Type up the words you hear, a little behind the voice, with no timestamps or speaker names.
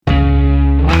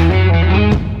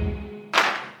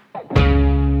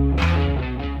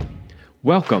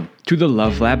Welcome to the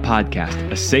Love Lab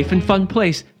Podcast, a safe and fun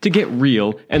place to get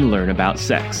real and learn about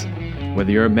sex.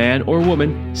 Whether you're a man or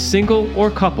woman, single or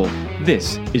couple,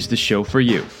 this is the show for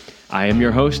you. I am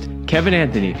your host, Kevin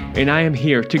Anthony, and I am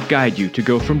here to guide you to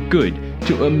go from good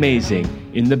to amazing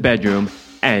in the bedroom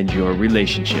and your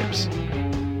relationships.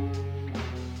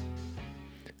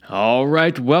 All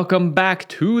right, welcome back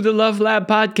to the Love Lab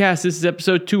Podcast. This is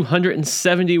episode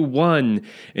 271,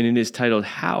 and it is titled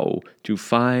How to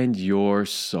Find Your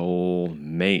Soul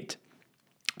Mate.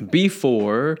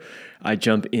 Before I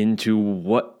jump into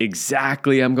what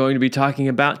exactly I'm going to be talking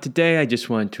about today, I just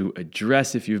want to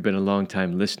address, if you've been a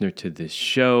long-time listener to this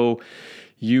show,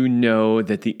 you know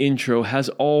that the intro has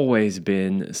always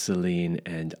been Celine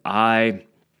and I.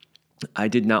 I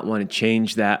did not want to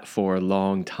change that for a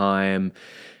long time.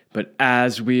 But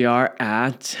as we are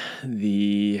at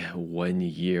the 1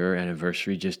 year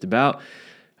anniversary just about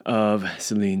of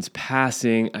Celine's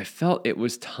passing, I felt it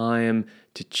was time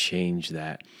to change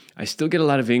that. I still get a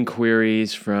lot of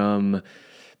inquiries from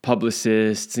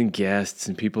publicists and guests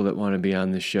and people that want to be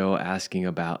on the show asking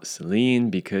about Celine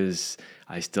because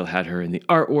I still had her in the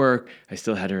artwork, I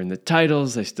still had her in the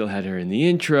titles, I still had her in the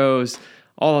intros,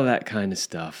 all of that kind of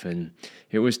stuff. And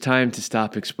it was time to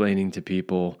stop explaining to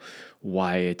people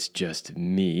why it's just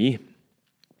me.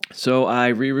 So I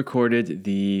re-recorded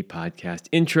the podcast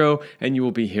intro, and you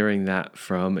will be hearing that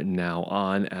from now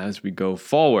on as we go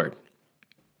forward.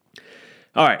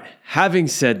 All right, having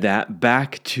said that,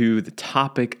 back to the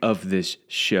topic of this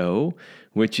show,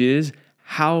 which is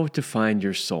how to find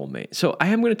your soulmate. So I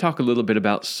am going to talk a little bit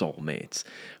about soulmates,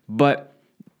 but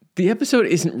the episode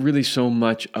isn't really so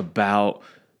much about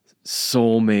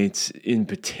soulmates in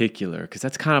particular, because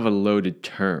that's kind of a loaded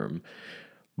term,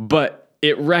 but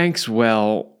it ranks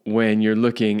well when you're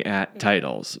looking at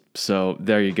titles. So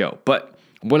there you go. But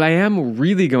what I am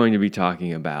really going to be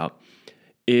talking about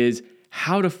is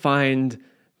how to find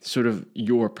sort of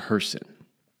your person.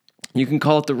 You can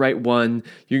call it the right one,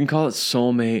 you can call it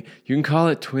soulmate, you can call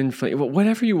it twin flame,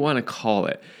 whatever you want to call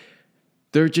it.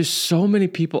 There are just so many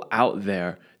people out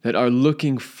there that are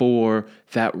looking for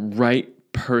that right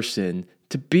person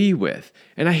to be with.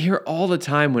 And I hear all the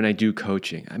time when I do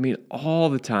coaching, all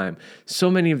the time,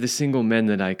 so many of the single men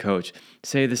that I coach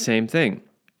say the same thing.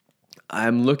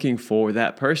 I'm looking for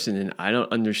that person and I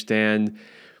don't understand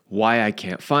why I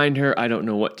can't find her. I don't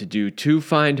know what to do to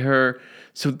find her.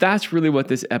 So that's really what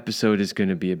this episode is going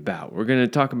to be about. We're going to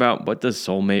talk about what does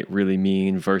soulmate really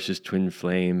mean versus twin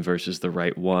flame versus the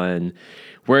right one.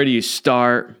 Where do you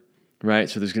start, right?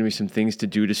 So there's going to be some things to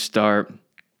do to start.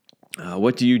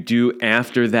 What do you do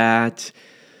after that?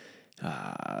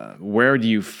 Where do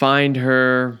you find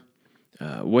her?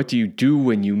 What do you do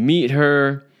when you meet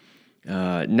her?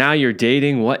 Now you're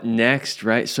dating, what next,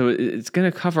 right? So it's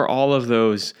going to cover all of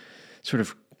those sort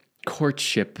of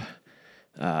courtship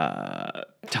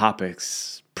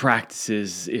topics,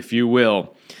 practices, if you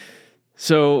will.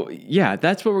 So yeah,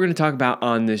 that's what we're going to talk about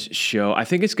on this show. I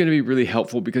think it's going to be really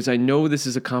helpful because I know this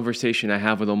is a conversation I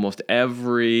have with almost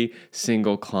every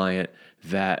single client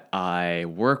that I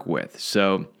work with.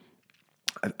 So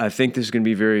I think this is going to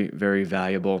be very, very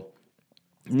valuable.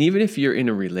 And even if you're in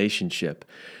a relationship,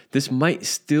 this might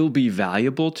still be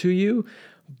valuable to you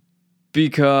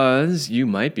because you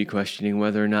might be questioning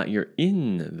whether or not you're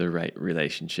in the right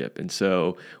relationship. And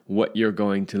so what you're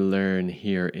going to learn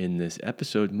here in this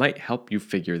episode might help you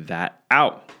figure that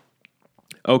out.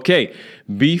 Okay,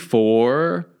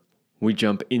 before we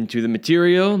jump into the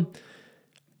material,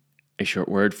 a short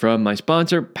word from my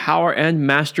sponsor, Power and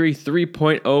Mastery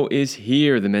 3.0 is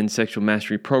here. The men's sexual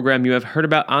mastery program you have heard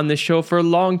about on this show for a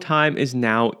long time is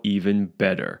now even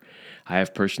better. I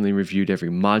have personally reviewed every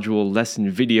module,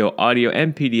 lesson, video, audio,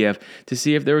 and PDF to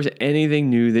see if there was anything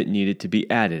new that needed to be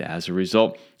added. As a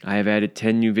result, I have added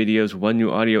 10 new videos, 1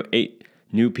 new audio, 8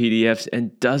 new PDFs,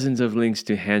 and dozens of links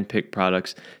to hand-picked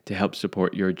products to help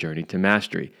support your journey to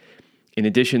mastery. In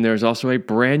addition, there is also a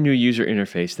brand new user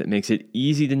interface that makes it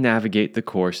easy to navigate the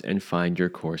course and find your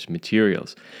course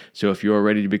materials. So if you are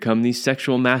ready to become the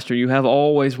sexual master you have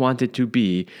always wanted to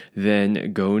be,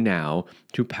 then go now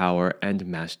to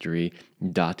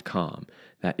powerandmastery.com.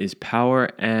 That is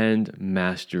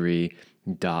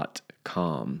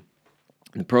powerandmastery.com.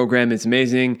 The program is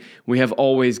amazing. We have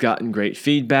always gotten great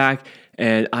feedback,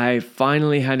 and I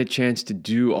finally had a chance to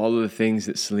do all of the things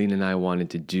that Celine and I wanted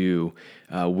to do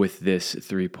with this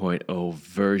 3.0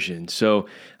 version. So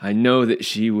I know that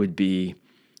she would be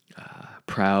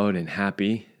proud and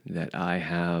happy that I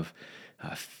have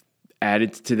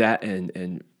added to that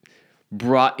and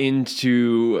brought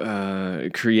into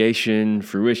creation,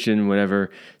 fruition, whatever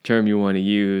term you want to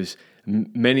use,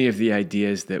 many of the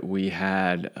ideas that we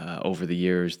had over the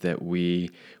years that we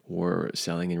were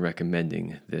selling and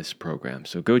recommending this program.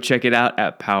 So go check it out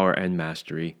at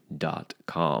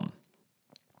powerandmastery.com.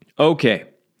 Okay.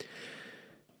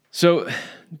 So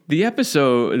the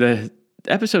episode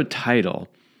title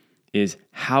is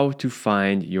How to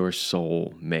Find Your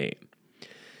Soul Mate.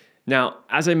 Now,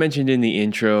 as I mentioned in the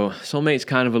intro, soulmate is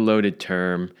kind of a loaded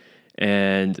term,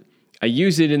 and I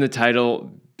use it in the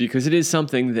title because it is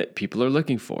something that people are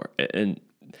looking for. And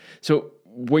so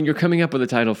when you're coming up with a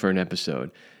title for an episode,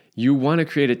 you want to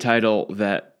create a title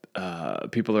that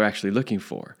people are actually looking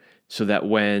for, so that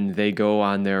when they go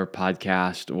on their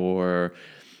podcast or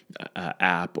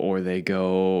app, or they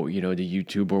go, to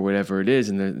YouTube or whatever it is,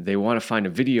 and they want to find a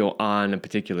video on a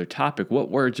particular topic, what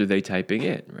words are they typing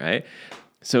in, right?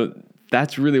 So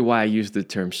that's really why I use the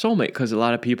term soulmate, because a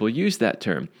lot of people use that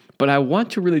term. But I want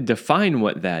to really define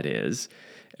what that is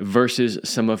versus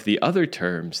some of the other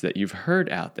terms that you've heard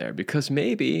out there, because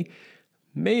maybe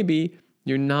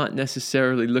you're not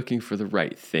necessarily looking for the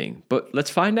right thing. But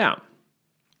let's find out.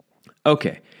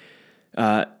 Okay.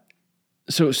 So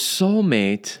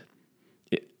soulmate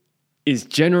is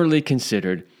generally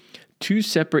considered two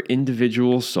separate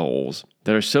individual souls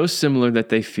that are so similar that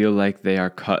they feel like they are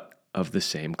cut of the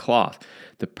same cloth.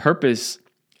 The purpose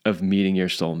of meeting your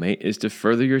soulmate is to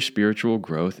further your spiritual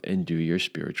growth and do your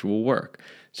spiritual work.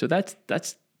 So that's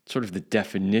sort of the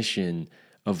definition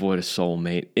of what a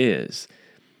soulmate is.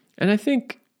 And I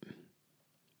think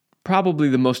probably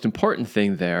the most important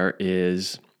thing there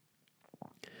is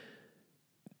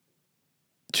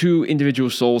two individual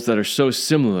souls that are so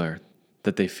similar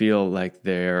that they feel like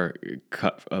they're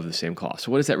cut of the same cloth.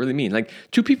 So what does that really mean? Like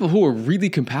two people who are really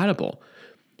compatible,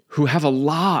 who have a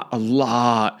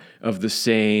lot of the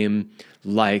same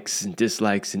likes and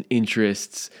dislikes and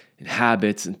interests and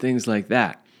habits and things like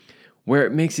that, where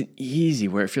it makes it easy,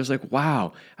 where it feels like,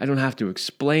 wow, I don't have to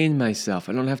explain myself.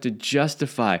 I don't have to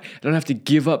justify. I don't have to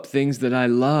give up things that I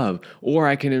love, or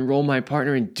I can enroll my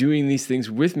partner in doing these things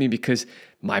with me because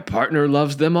my partner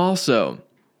loves them also.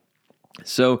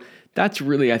 So that's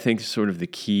really, I think, sort of the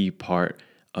key part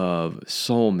of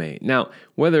soulmate. Now,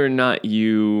 whether or not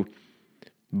you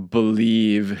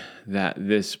believe that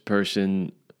this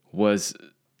person was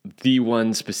the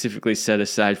one specifically set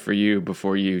aside for you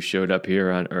before you showed up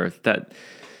here on Earth,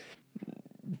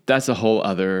 that's a whole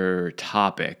other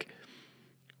topic.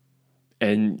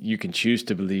 And you can choose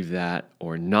to believe that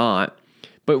or not.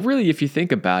 But really, if you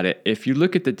think about it, if you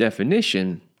look at the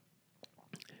definition,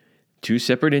 two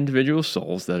separate individual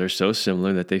souls that are so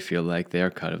similar that they feel like they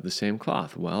are cut of the same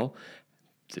cloth. Well,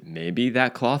 maybe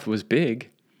that cloth was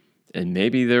big, and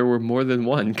maybe there were more than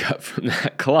one cut from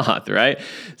that cloth, right?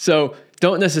 So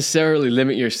don't necessarily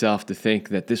limit yourself to think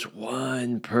that this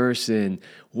one person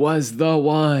was the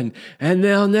one, and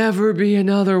there'll never be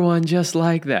another one just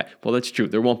like that. Well, that's true.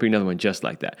 There won't be another one just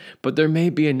like that. But there may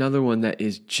be another one that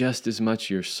is just as much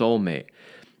your soulmate.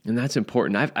 And that's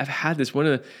important. I've had this, one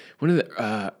of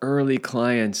the early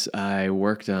clients I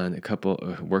worked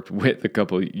with a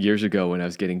couple years ago when I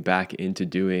was getting back into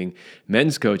doing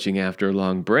men's coaching after a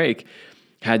long break,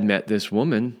 had met this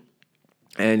woman,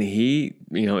 and he,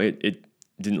 it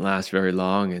didn't last very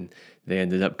long, and they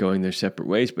ended up going their separate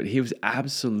ways. But he was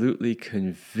absolutely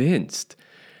convinced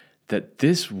that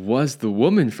this was the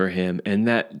woman for him, and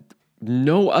that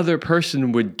no other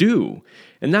person would do.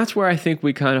 And that's where I think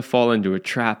we kind of fall into a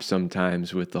trap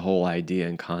sometimes with the whole idea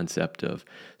and concept of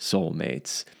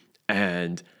soulmates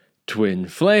and twin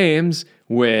flames,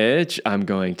 which I'm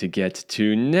going to get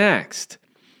to next.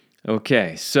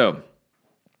 Okay, so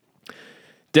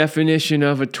definition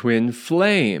of a twin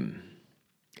flame.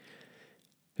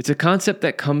 It's a concept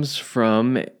that comes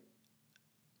from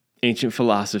ancient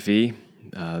philosophy,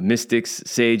 mystics,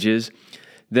 sages,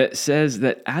 that says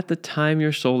that at the time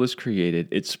your soul is created,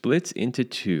 it splits into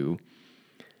two,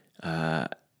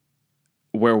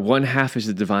 where one half is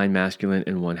the divine masculine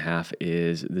and one half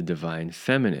is the divine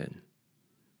feminine.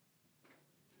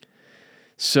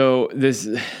 So this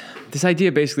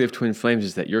idea basically of twin flames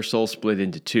is that your soul split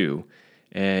into two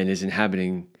and is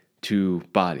inhabiting two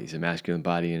bodies, a masculine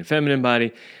body and a feminine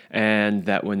body, and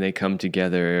that when they come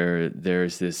together,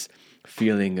 there's this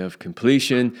feeling of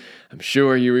completion. I'm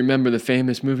sure you remember the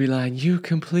famous movie line, "You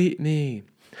complete me."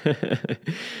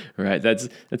 Right? That's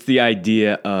the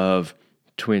idea of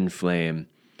twin flame.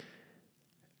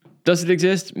 Does it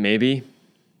exist? Maybe.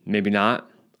 Maybe not.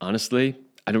 Honestly,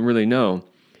 I don't really know.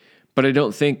 But I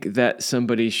don't think that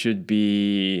somebody should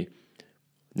be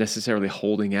necessarily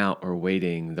holding out or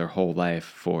waiting their whole life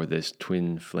for this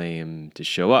twin flame to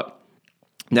show up.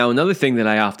 Now, another thing that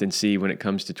I often see when it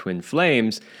comes to twin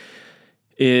flames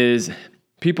is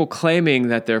people claiming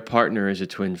that their partner is a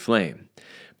twin flame.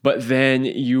 But then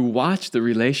you watch the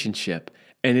relationship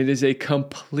and it is a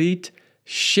complete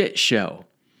shit show,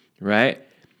 right?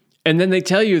 And then they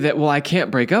tell you that, well, I can't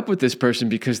break up with this person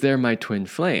because they're my twin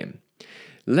flame.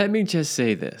 Let me just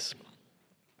say this.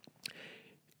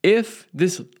 If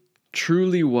this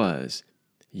truly was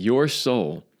your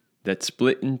soul that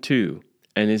split in two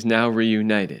and is now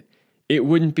reunited, it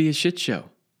wouldn't be a shit show.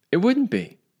 It wouldn't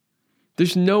be.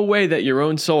 There's no way that your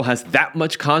own soul has that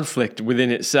much conflict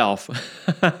within itself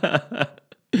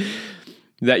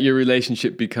that your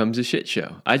relationship becomes a shit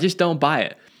show. I just don't buy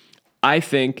it. I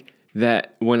think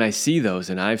that when I see those,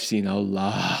 and I've seen a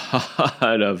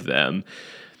lot of them,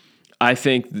 I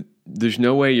think there's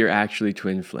no way you're actually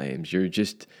twin flames.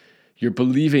 You're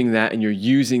believing that and you're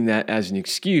using that as an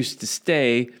excuse to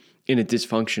stay in a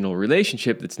dysfunctional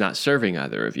relationship that's not serving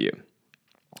either of you.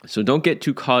 So don't get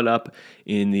too caught up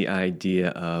in the idea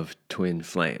of twin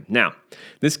flame. Now,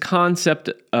 this concept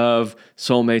of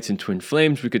soulmates and twin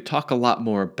flames, we could talk a lot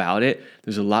more about it.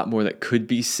 There's a lot more that could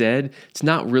be said. It's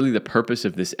not really the purpose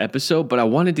of this episode, but I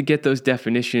wanted to get those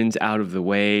definitions out of the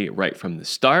way right from the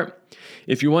start.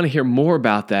 If you want to hear more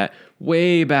about that,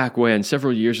 way back when,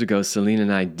 several years ago, Celine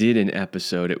and I did an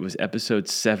episode. It was episode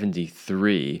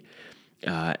 73,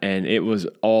 and it was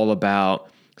all about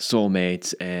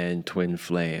soulmates and twin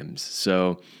flames.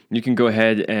 So you can go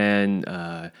ahead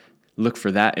and look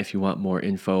for that if you want more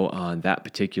info on that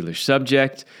particular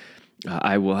subject.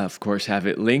 I will, of course, have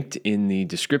it linked in the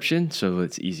description so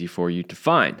it's easy for you to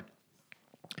find.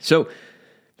 So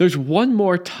there's one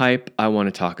more type I want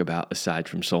to talk about aside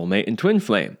from soulmate and twin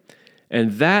flame,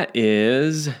 and that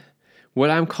is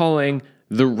what I'm calling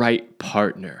the right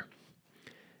partner.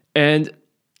 And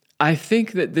I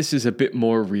think that this is a bit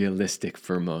more realistic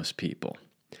for most people.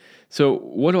 So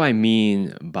what do I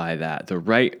mean by that? The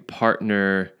right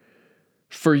partner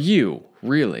for you,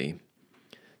 really.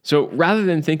 So rather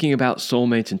than thinking about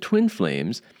soulmates and twin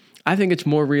flames, I think it's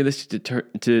more realistic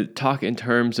to talk in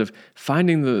terms of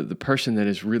finding the person that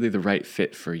is really the right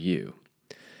fit for you.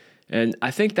 And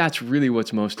I think that's really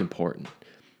what's most important.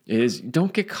 Is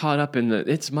don't get caught up in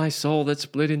it's my soul that's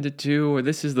split into two, or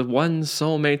this is the one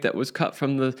soulmate that was cut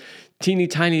from the teeny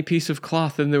tiny piece of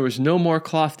cloth and there was no more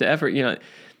cloth to ever,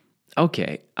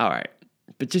 okay, all right.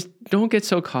 But just don't get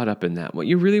so caught up in that. What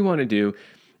you really want to do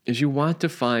is you want to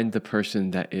find the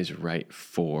person that is right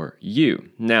for you.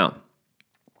 Now,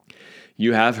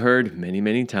 you have heard many,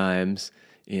 many times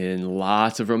in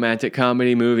lots of romantic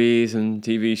comedy movies and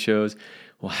TV shows,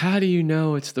 well, how do you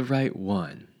know it's the right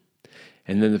one?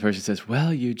 And then the person says,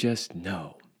 well, you just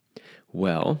know.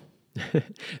 Well,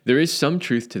 there is some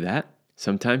truth to that.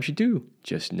 Sometimes you do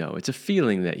just know. It's a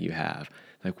feeling that you have.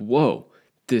 Like, whoa,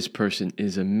 this person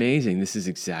is amazing. This is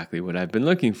exactly what I've been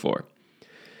looking for.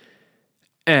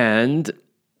 And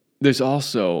there's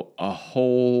also a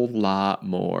whole lot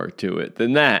more to it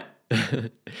than that.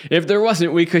 If there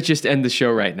wasn't, we could just end the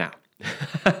show right now.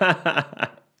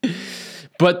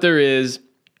 But there is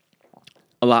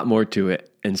a lot more to it.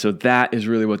 And so that is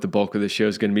really what the bulk of the show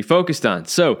is going to be focused on.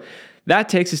 So that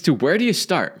takes us to, where do you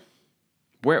start?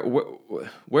 Where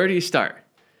do you start?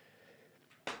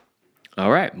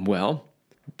 All right. Well,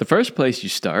 the first place you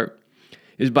start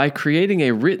is by creating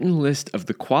a written list of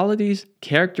the qualities,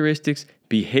 characteristics,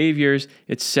 behaviors,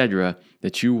 etc.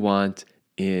 that you want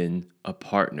in a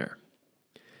partner.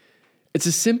 It's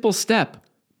a simple step,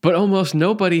 but almost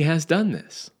nobody has done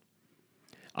this.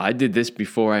 I did this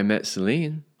before I met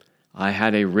Celine. I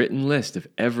had a written list of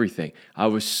everything. I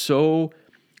was so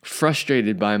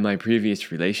frustrated by my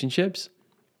previous relationships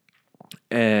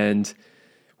and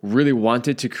really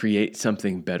wanted to create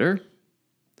something better.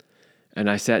 And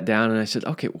I sat down and I said,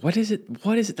 okay, what is it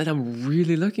that I'm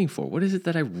really looking for? What is it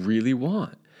that I really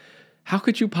want? How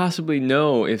could you possibly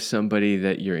know if somebody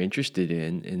that you're interested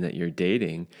in and that you're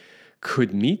dating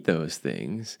could meet those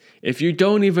things if you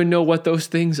don't even know what those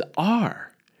things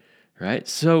are, right?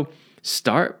 So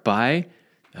start by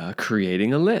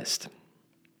creating a list.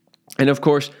 And of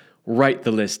course, write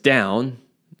the list down.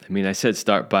 I mean, I said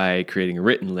start by creating a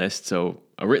written list, so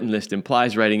a written list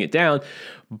implies writing it down.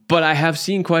 But I have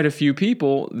seen quite a few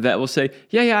people that will say,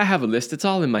 yeah, I have a list. It's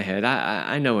all in my head.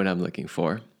 I know what I'm looking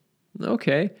for.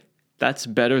 Okay, that's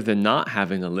better than not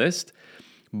having a list.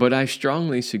 But I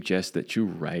strongly suggest that you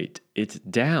write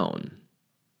it down.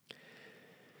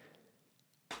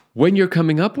 When you're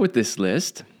coming up with this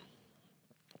list,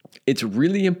 it's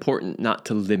really important not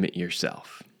to limit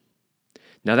yourself.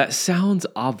 Now that sounds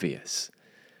obvious,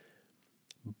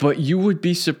 but you would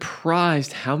be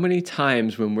surprised how many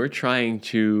times when we're trying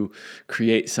to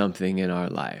create something in our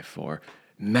life or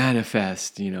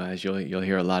manifest, as you'll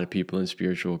hear a lot of people in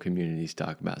spiritual communities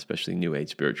talk about, especially New Age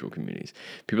spiritual communities.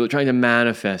 People are trying to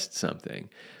manifest something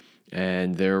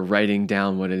and they're writing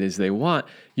down what it is they want.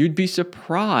 You'd be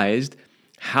surprised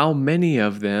how many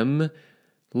of them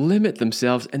limit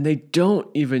themselves and they don't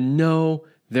even know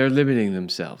they're limiting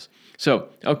themselves. So,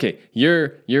 okay,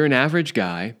 you're an average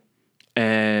guy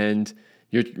and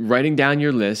you're writing down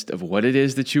your list of what it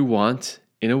is that you want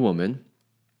in a woman.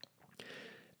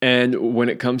 And when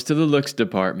it comes to the looks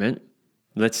department,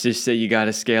 let's just say you got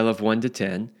a scale of 1 to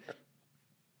 10.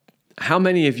 How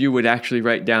many of you would actually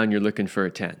write down you're looking for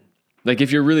a 10? Like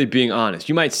if you're really being honest,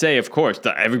 you might say, of course,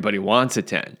 everybody wants a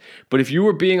 10. But if you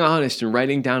were being honest and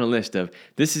writing down a list of,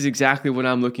 this is exactly what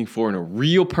I'm looking for in a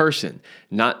real person,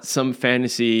 not some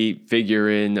fantasy figure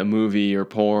in a movie or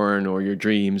porn or your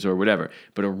dreams or whatever,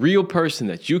 but a real person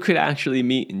that you could actually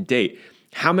meet and date,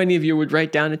 how many of you would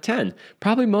write down a 10?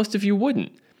 Probably most of you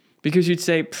wouldn't. Because you'd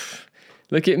say,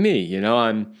 look at me,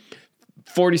 I'm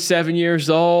 47 years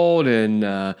old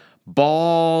and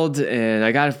bald and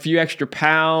I got a few extra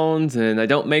pounds and I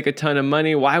don't make a ton of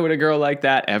money. Why would a girl like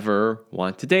that ever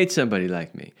want to date somebody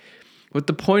like me? But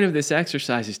the point of this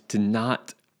exercise is to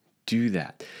not do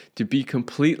that, to be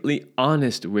completely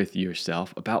honest with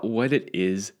yourself about what it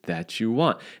is that you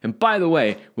want. And by the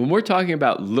way, when we're talking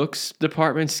about looks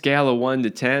department, scale of 1 to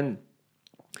 10,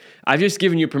 I've just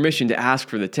given you permission to ask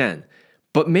for the 10,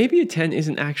 but maybe a 10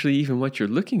 isn't actually even what you're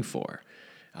looking for.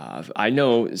 I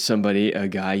know a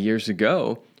guy years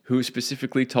ago, who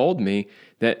specifically told me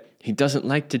that he doesn't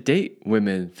like to date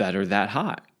women that are that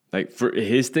hot. Like for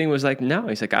his thing was like, no,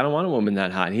 he's like, I don't want a woman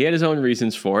that hot. He had his own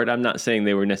reasons for it. I'm not saying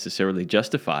they were necessarily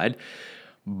justified,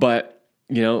 but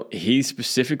he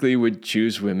specifically would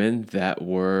choose women that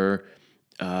were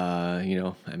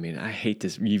I hate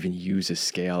to even use a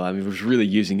scale. I was really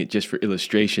using it just for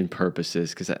illustration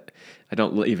purposes because I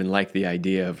don't even like the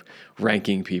idea of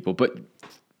ranking people. But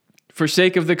for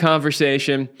sake of the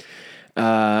conversation,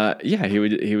 he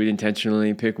would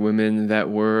intentionally pick women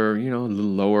that were, a little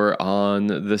lower on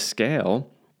the scale,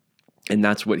 and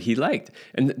that's what he liked.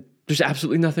 And there's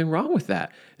absolutely nothing wrong with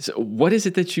that. So what is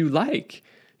it that you like?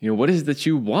 What is it that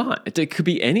you want? It could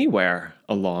be anywhere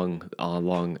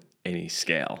along any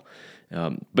scale.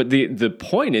 But the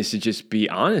point is to just be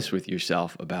honest with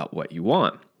yourself about what you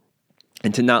want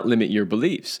and to not limit your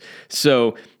beliefs.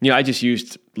 So, I just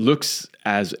used looks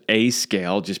as a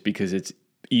scale just because it's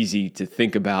easy to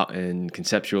think about and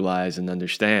conceptualize and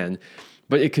understand,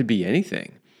 but it could be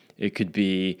anything. It could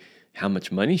be how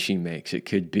much money she makes. It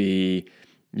could be,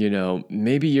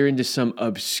 maybe you're into some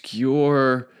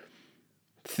obscure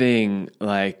thing,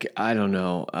 like, I don't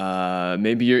know,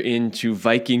 maybe you're into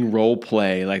Viking role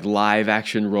play, like live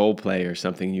action role play or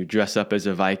something. You dress up as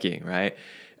a Viking, right?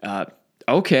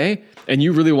 Okay. And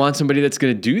you really want somebody that's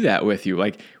going to do that with you.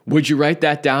 Like, would you write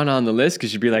that down on the list?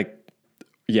 Because you'd be like,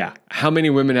 yeah, how many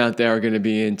women out there are going to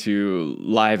be into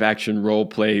live action role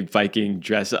play Viking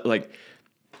dress up? Like,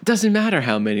 it doesn't matter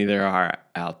how many there are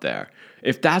out there.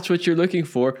 If that's what you're looking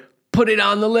for, put it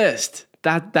on the list.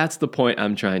 That's the point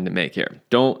I'm trying to make here.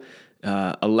 Don't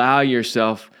allow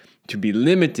yourself to be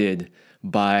limited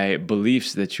by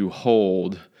beliefs that you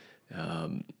hold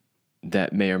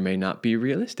that may or may not be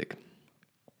realistic.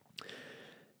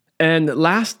 And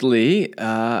lastly,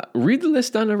 read the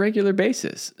list on a regular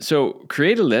basis. So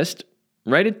create a list,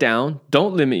 write it down,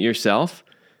 don't limit yourself,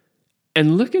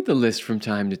 and look at the list from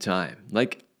time to time.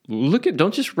 Like,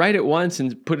 don't just write it once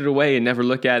and put it away and never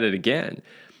look at it again.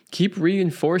 Keep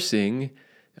reinforcing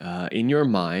in your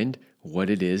mind what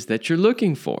it is that you're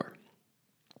looking for.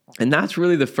 And that's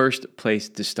really the first place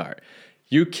to start.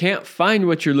 You can't find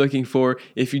what you're looking for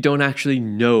if you don't actually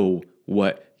know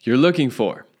what you're looking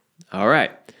for. All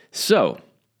right. So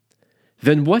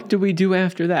then what do we do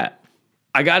after that?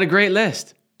 I got a great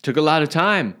list. Took a lot of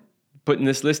time putting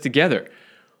this list together.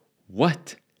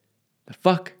 What the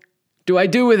fuck do I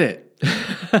do with it?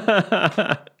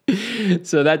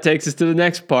 So that takes us to the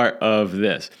next part of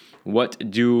this. What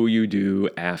do you do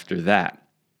after that?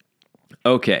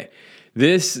 Okay,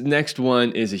 this next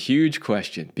one is a huge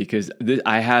question because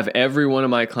I have every one of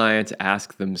my clients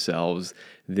ask themselves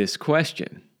this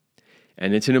question.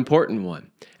 And it's an important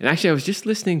one. And actually, I was just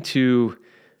listening to,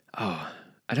 I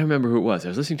don't remember who it was. I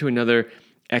was listening to another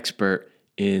expert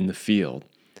in the field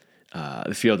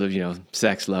of,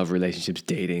 sex, love, relationships,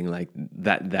 dating, like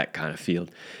that kind of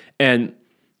field. And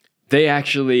they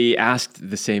actually asked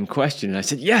the same question. And I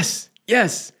said, yes,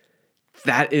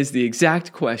 that is the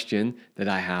exact question that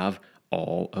I have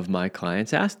all of my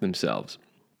clients ask themselves.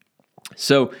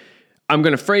 So I'm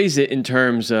going to phrase it in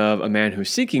terms of a man who's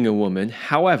seeking a woman.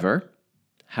 However,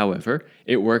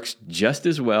 It works just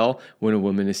as well when a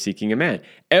woman is seeking a man.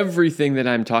 Everything that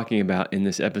I'm talking about in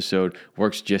this episode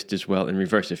works just as well in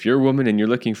reverse. If you're a woman and you're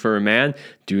looking for a man,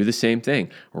 do the same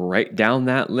thing. Write down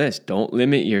that list. Don't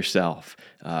limit yourself.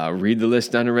 Read the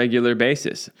list on a regular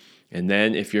basis. And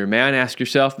then if you're a man, ask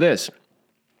yourself this.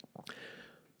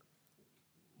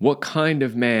 What kind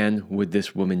of man would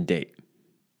this woman date?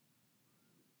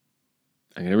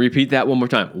 I'm going to repeat that one more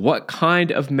time. What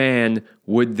kind of man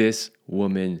would this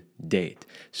woman date?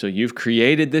 So you've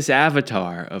created this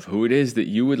avatar of who it is that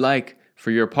you would like for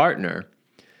your partner.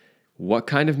 What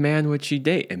kind of man would she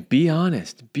date? And be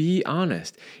honest. Be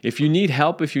honest. If you need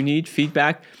help, if you need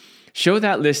feedback, show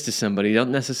that list to somebody.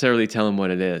 Don't necessarily tell them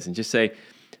what it is. And just say,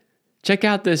 check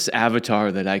out this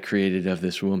avatar that I created of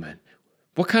this woman.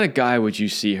 What kind of guy would you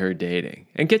see her dating?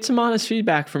 And get some honest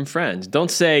feedback from friends.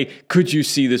 Don't say, could you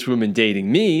see this woman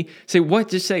dating me? Say, what?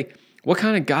 Just say, what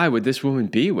kind of guy would this woman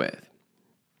be with?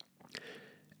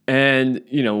 And,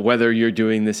 whether you're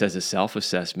doing this as a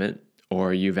self-assessment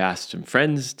or you've asked some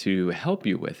friends to help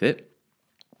you with it,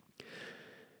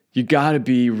 you got to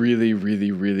be really,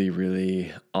 really, really,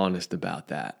 really honest about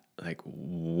that. Like,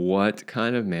 what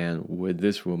kind of man would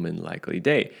this woman likely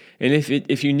date? And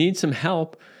if you need some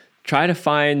help, try to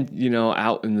find,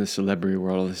 out in the celebrity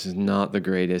world, this is not the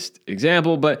greatest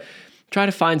example, but try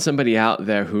to find somebody out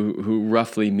there who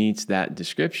roughly meets that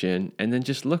description, and then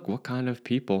just look, what kind of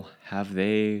people have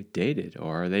they dated,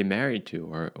 or are they married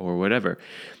to, or whatever.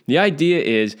 The idea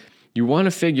is you want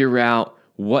to figure out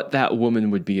what that woman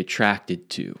would be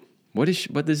attracted to. What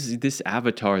is this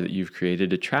avatar that you've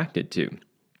created attracted to?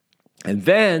 And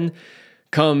then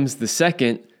comes the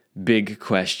second big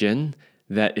question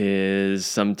that is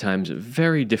sometimes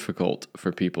very difficult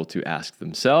for people to ask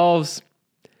themselves.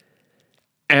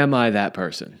 Am I that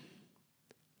person?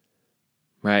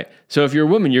 Right? So if you're a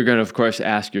woman, you're going to, of course,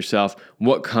 ask yourself,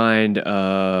 what kind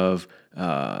of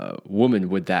woman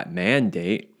would that man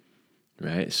date?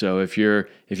 Right? So if your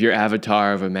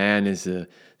avatar of a man is a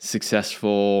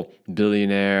successful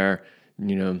billionaire,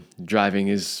 driving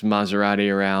his Maserati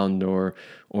around or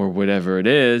whatever it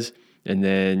is, and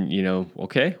then,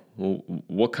 okay, well,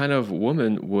 what kind of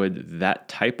woman would that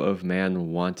type of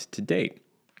man want to date?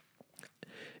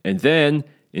 And then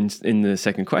in the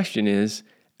second question is,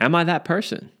 am I that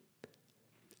person?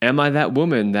 Am I that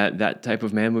woman that type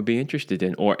of man would be interested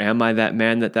in? Or am I that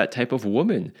man that type of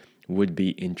woman would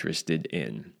be interested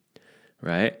in?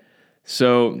 Right?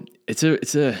 So this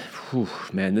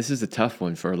is a tough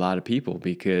one for a lot of people,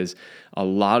 because a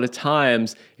lot of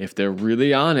times, if they're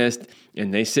really honest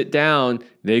and they sit down,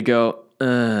 they go,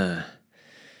 that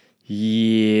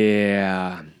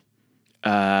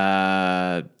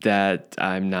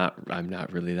I'm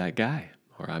not really that guy,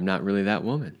 or I'm not really that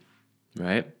woman,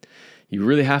 right? You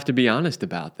really have to be honest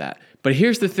about that. But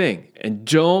here's the thing, and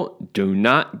do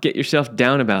not get yourself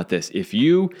down about this. If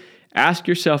you ask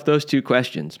yourself those two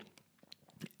questions,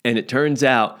 and it turns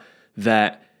out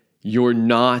that you're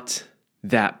not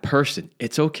that person,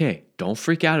 it's okay. Don't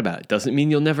freak out about it. Doesn't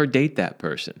mean you'll never date that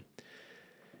person.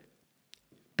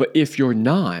 But if you're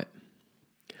not,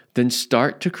 then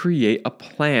start to create a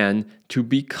plan to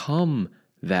become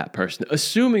that person,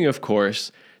 assuming, of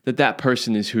course, that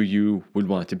person is who you would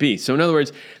want to be. So in other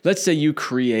words, let's say you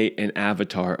create an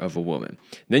avatar of a woman.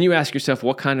 Then you ask yourself,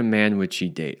 what kind of man would she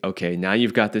date? Okay, now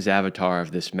you've got this avatar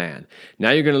of this man.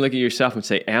 Now you're going to look at yourself and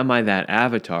say, am I that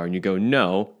avatar? And you go,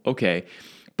 no. Okay.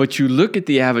 But you look at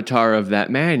the avatar of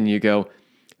that man and you go,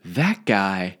 that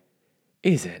guy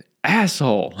is an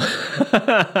asshole.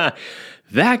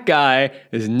 That guy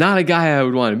is not a guy I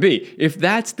would want to be. If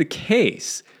that's the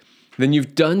case, then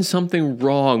you've done something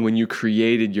wrong when you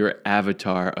created your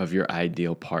avatar of your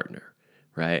ideal partner,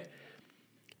 right?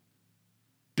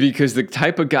 Because the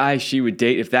type of guy she would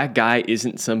date, if that guy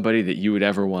isn't somebody that you would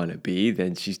ever want to be,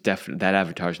 then that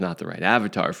avatar is not the right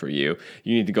avatar for you.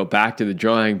 You need to go back to the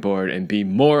drawing board and be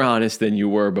more honest than you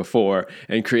were before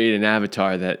and create an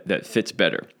avatar that fits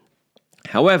better.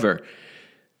 However,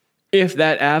 if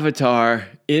that avatar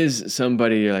is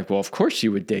somebody you're like, well, of course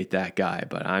you would date that guy,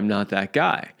 but I'm not that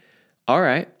guy. All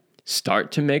right,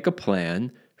 start to make a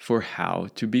plan for how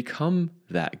to become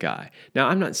that guy. Now,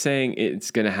 I'm not saying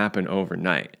it's going to happen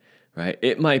overnight, right?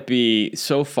 It might be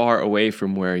so far away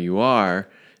from where you are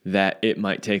that it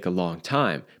might take a long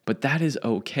time, but that is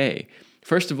okay.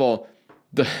 First of all,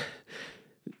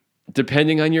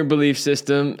 depending on your belief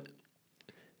system,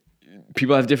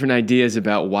 people have different ideas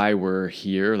about why we're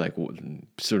here, like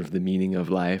sort of the meaning of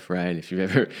life, right? If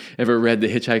you've ever read The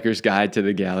Hitchhiker's Guide to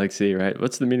the Galaxy, right?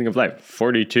 What's the meaning of life?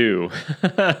 42.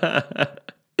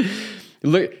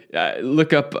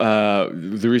 Look up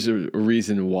the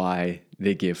reason why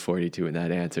they give 42 in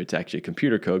that answer. It's actually a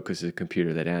computer code because it's a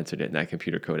computer that answered it, and that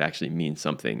computer code actually means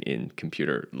something in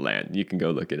computer land. You can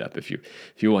go look it up if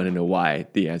you want to know why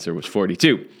the answer was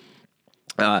 42.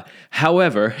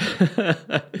 However,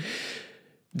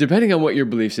 depending on what your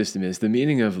belief system is, the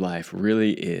meaning of life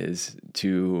really is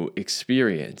to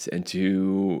experience and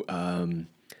to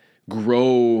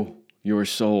grow your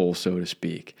soul, so to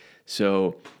speak.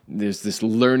 So there's this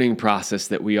learning process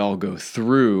that we all go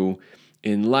through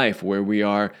in life where we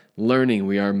are learning,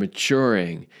 we are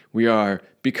maturing, we are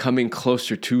becoming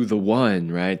closer to the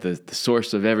one, right? The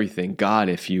source of everything, God,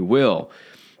 if you will.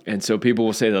 And so people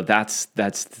will say that that's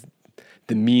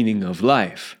the meaning of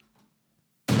life.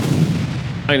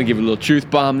 I'm going to give a little truth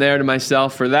bomb there to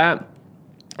myself for that.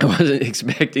 I wasn't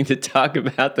expecting to talk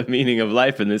about the meaning of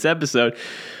life in this episode.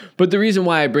 But the reason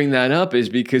why I bring that up is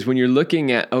because when you're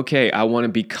looking at, okay, I want to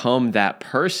become that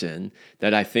person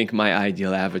that I think my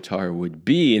ideal avatar would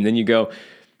be, and then you go,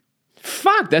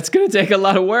 fuck, that's going to take a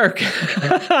lot of work.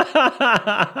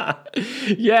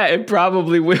 Yeah, it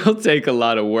probably will take a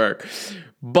lot of work.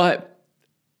 But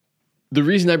the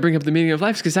reason I bring up the meaning of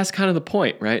life is because that's kind of the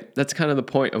point, right? That's kind of the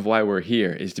point of why we're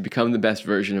here, is to become the best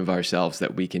version of ourselves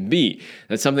that we can be.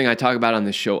 That's something I talk about on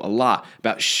this show a lot,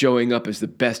 about showing up as the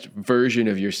best version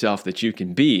of yourself that you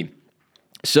can be.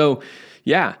 So,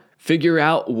 yeah, figure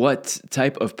out what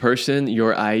type of person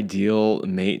your ideal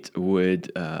mate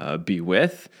would be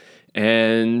with,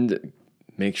 and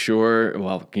make sure,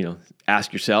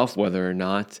 ask yourself whether or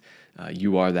not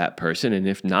you are that person. And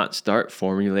if not, start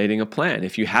formulating a plan.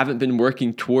 If you haven't been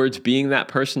working towards being that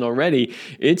person already,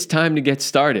 it's time to get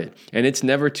started, and it's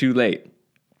never too late.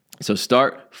 So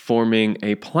start forming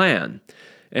a plan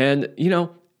and,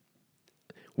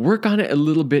 work on it a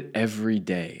little bit every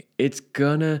day. It's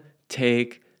gonna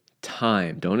take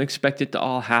time. Don't expect it to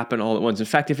all happen all at once. In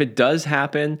fact, if it does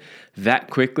happen that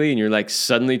quickly and you're like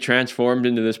suddenly transformed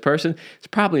into this person, it's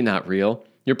probably not real.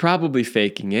 You're probably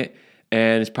faking it.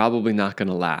 And it's probably not going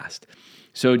to last.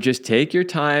 So just take your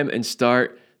time and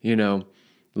start,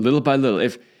 little by little.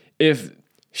 If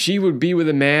she would be with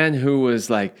a man who was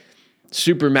like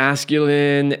super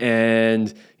masculine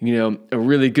and, a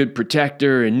really good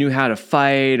protector and knew how to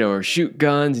fight or shoot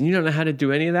guns, and you don't know how to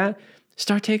do any of that,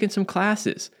 start taking some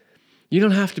classes. You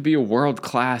don't have to be a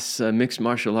world-class mixed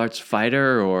martial arts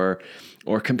fighter or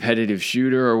competitive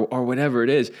shooter or whatever it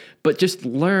is, but just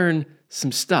learn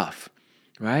some stuff.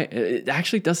 Right? It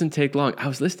actually doesn't take long. I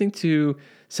was listening to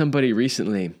somebody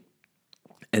recently,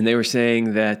 and they were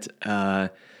saying that,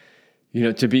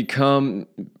 to become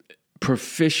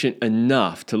proficient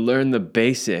enough to learn the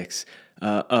basics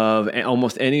of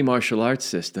almost any martial arts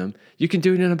system, you can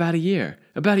do it in about a year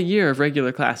of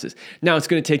regular classes. Now, it's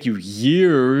going to take you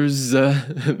years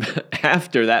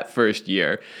after that first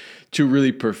year to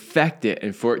really perfect it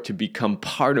and for it to become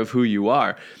part of who you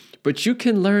are. But you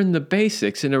can learn the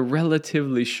basics in a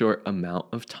relatively short amount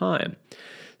of time.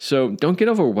 So don't get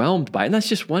overwhelmed by it. And that's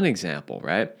just one example,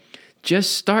 right?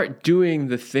 Just start doing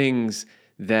the things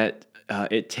that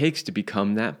it takes to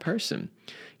become that person.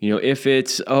 If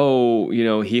it's,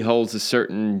 he holds a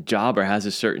certain job or has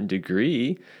a certain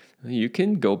degree, you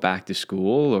can go back to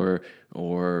school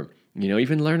or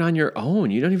even learn on your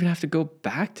own. You don't even have to go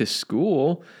back to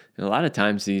school. And a lot of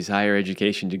times these higher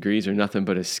education degrees are nothing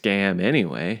but a scam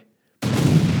anyway.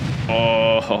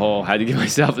 Oh, had to give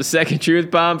myself a second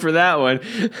truth bomb for that one.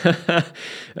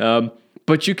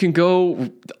 But you can go,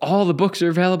 all the books are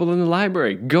available in the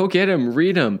library. Go get them,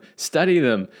 read them, study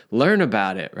them, learn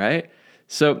about it, right?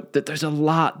 So there's a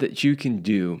lot that you can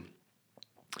do.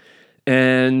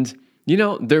 And,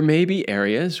 there may be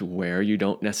areas where you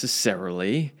don't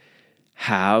necessarily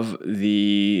have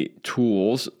the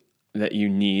tools that you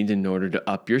need in order to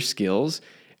up your skills.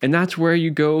 And that's where you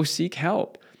go seek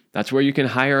help. That's where you can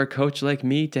hire a coach like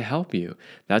me to help you.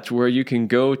 That's where you can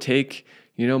go take,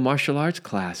 martial arts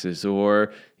classes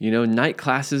or, night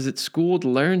classes at school to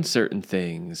learn certain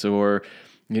things or,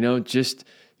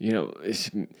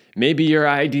 maybe your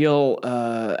ideal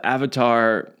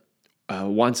avatar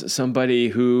wants somebody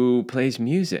who plays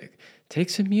music. Take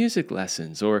some music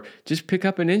lessons or just pick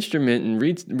up an instrument and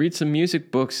read some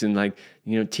music books and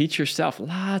teach yourself.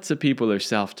 Lots of people are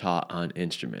self-taught on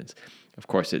instruments. Of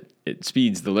course, it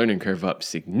speeds the learning curve up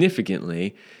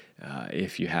significantly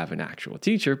if you have an actual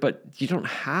teacher, but you don't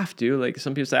have to. Like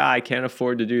some people say, I can't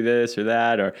afford to do this or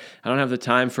that, or I don't have the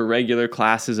time for regular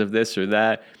classes of this or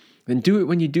that. Then do it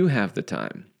when you do have the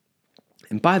time.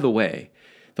 And by the way,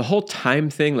 the whole time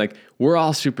thing, like we're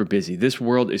all super busy. This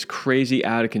world is crazy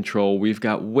out of control. We've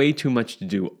got way too much to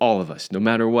do, all of us, no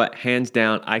matter what, hands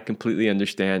down. I completely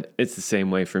understand. It's the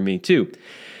same way for me too.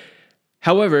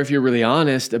 However, if you're really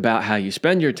honest about how you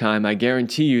spend your time, I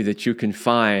guarantee you that you can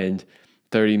find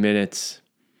 30 minutes,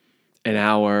 an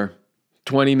hour,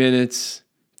 20 minutes,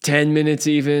 10 minutes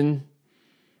even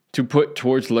to put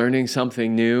towards learning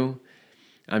something new.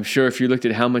 I'm sure if you looked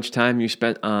at how much time you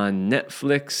spent on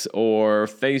Netflix or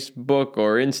Facebook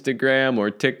or Instagram or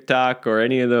TikTok or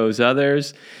any of those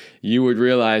others, you would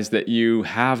realize that you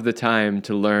have the time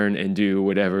to learn and do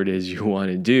whatever it is you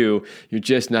want to do. You're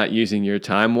just not using your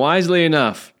time wisely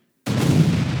enough.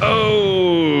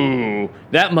 Oh,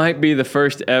 that might be the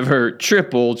first ever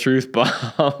triple truth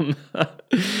bomb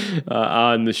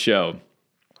on the show.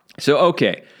 So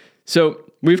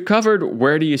we've covered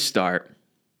where do you start.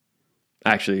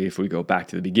 Actually, if we go back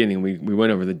to the beginning, we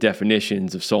went over the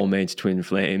definitions of soulmates, twin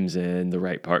flames, and the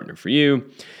right partner for you.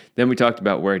 Then we talked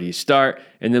about where do you start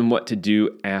and then what to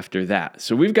do after that.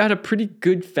 So we've got a pretty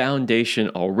good foundation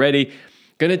already.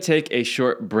 Going to take a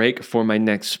short break for my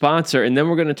next sponsor, and then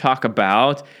we're going to talk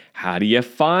about how do you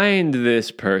find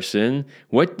this person?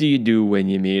 What do you do when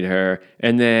you meet her?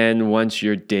 And then once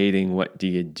you're dating, what do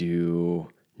you do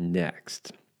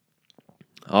next?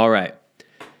 All right.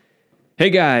 Hey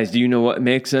guys, do you know what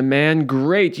makes a man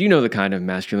great? You know the kind of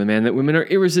masculine man that women are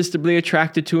irresistibly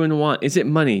attracted to and want. Is it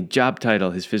money, job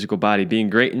title, his physical body, being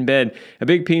great in bed, a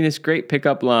big penis, great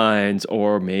pickup lines,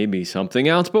 or maybe something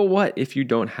else? But what if you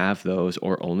don't have those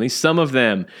or only some of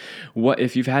them? What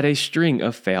if you've had a string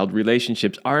of failed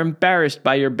relationships, are embarrassed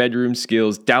by your bedroom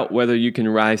skills, doubt whether you can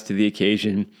rise to the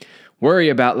occasion, worry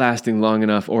about lasting long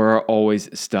enough, or are always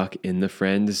stuck in the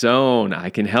friend zone?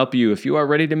 I can help you if you are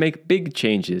ready to make big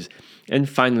changes and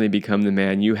finally become the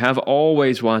man you have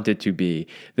always wanted to be.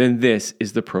 Then this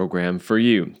is the program for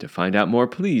you. To find out more,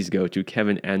 please go to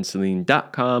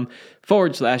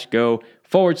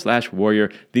kevinandceline.com/go/warrior.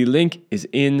 The link is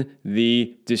in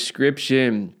the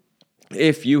description.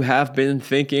 If you have been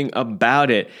thinking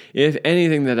about it, if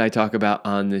anything that I talk about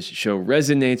on this show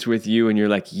resonates with you and you're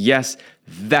like, yes,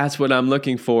 that's what I'm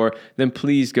looking for, then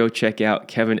please go check out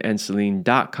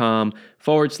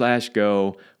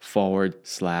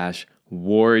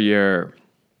kevinandceline.com/go/warrior.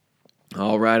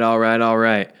 All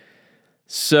right.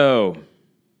 So,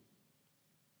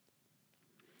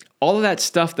 all of that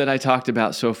stuff that I talked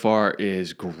about so far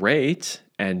is great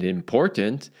and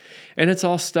important, and it's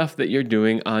all stuff that you're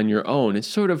doing on your own. It's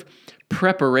sort of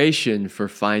preparation for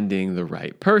finding the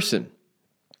right person.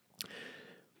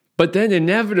 But then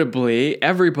inevitably,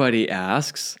 everybody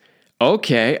asks,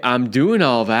 okay, I'm doing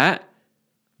all that,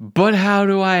 but how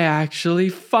do I actually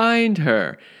find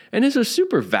her? And it's a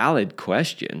super valid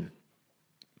question.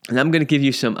 And I'm going to give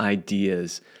you some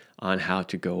ideas on how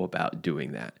to go about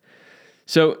doing that.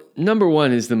 So, number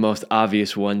one is the most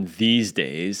obvious one these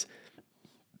days,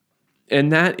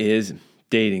 and that is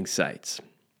dating sites.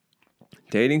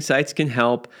 Dating sites can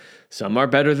help. Some are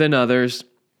better than others.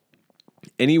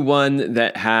 Anyone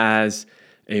that has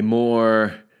a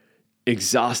more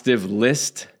exhaustive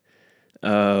list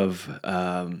of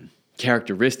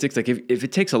characteristics, like if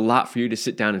it takes a lot for you to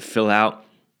sit down and fill out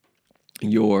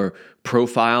your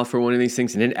profile for one of these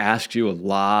things, and it asks you a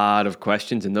lot of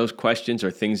questions, and those questions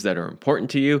are things that are important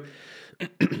to you,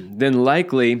 then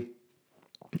likely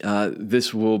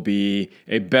this will be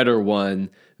a better one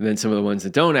than some of the ones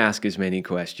that don't ask as many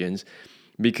questions,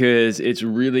 because it's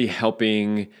really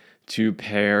helping to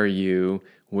pair you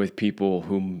with people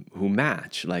who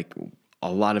match, like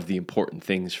a lot of the important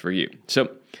things for you. So,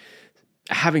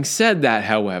 having said that,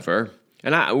 however,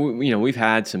 and we've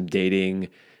had some dating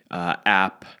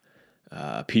app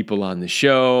people on the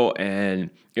show, and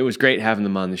it was great having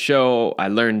them on the show. I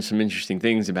learned some interesting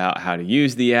things about how to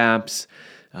use the apps,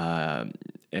 and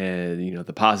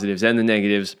the positives and the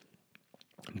negatives.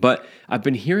 But I've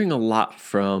been hearing a lot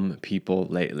from people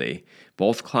lately,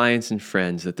 both clients and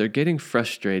friends, that they're getting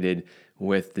frustrated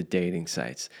with the dating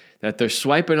sites, that they're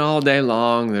swiping all day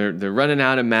long, they're running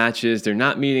out of matches, they're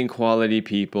not meeting quality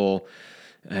people,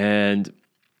 and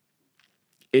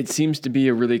it seems to be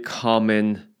a really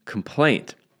common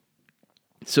complaint.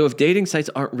 So if dating sites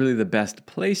aren't really the best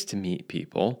place to meet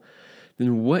people,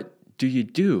 then what do you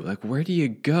do? Like, where do you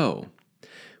go?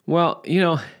 Well,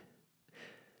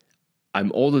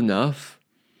 I'm old enough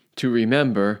to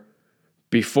remember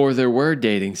before there were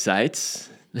dating sites.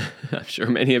 I'm sure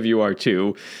many of you are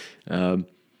too. But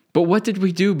what did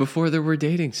we do before there were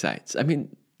dating sites? I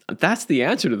mean, that's the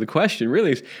answer to the question,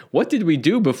 really. Is what did we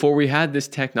do before we had this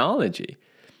technology?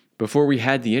 Before we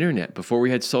had the internet? Before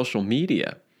we had social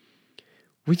media?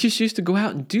 We just used to go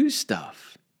out and do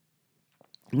stuff.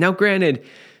 Now, granted,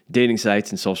 dating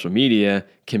sites and social media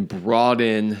can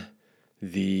broaden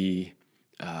the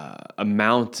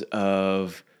amount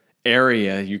of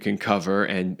area you can cover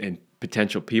and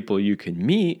potential people you can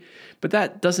meet, but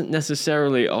that doesn't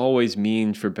necessarily always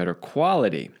mean for better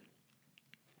quality.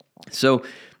 So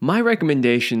my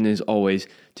recommendation is always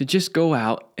to just go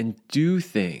out and do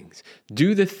things.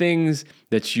 Do the things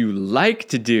that you like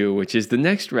to do, which is the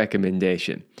next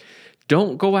recommendation.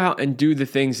 Don't go out and do the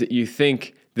things that you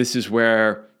think this is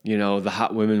where, the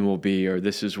hot women will be, or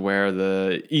this is where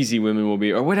the easy women will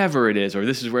be, or whatever it is, or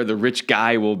this is where the rich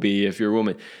guy will be if you're a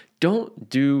woman. Don't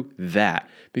do that,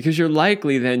 because you're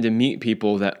likely then to meet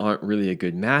people that aren't really a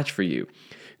good match for you.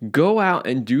 Go out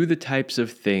and do the types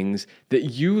of things that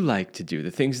you like to do, the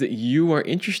things that you are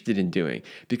interested in doing.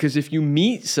 Because if you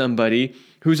meet somebody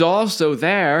who's also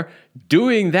there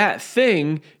doing that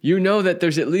thing, you know that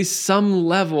there's at least some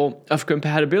level of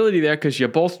compatibility there because you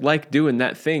both like doing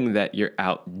that thing that you're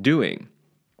out doing.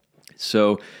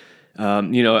 So,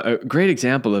 a great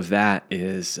example of that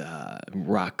is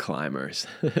rock climbers.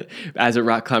 As a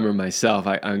rock climber myself,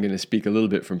 I'm going to speak a little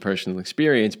bit from personal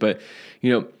experience, but,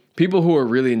 people who are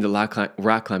really into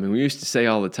rock climbing, we used to say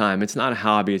all the time, it's not a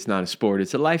hobby, it's not a sport,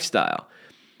 it's a lifestyle.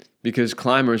 Because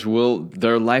climbers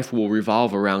their life will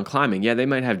revolve around climbing. Yeah, they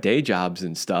might have day jobs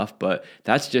and stuff, but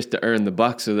that's just to earn the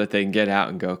bucks so that they can get out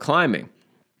and go climbing.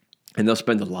 And they'll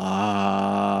spend a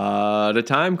lot of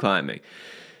time climbing.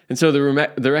 And so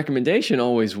the recommendation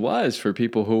always was for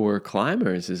people who were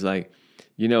climbers is like,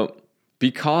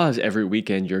 because every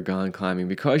weekend you're gone climbing,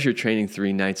 because you're training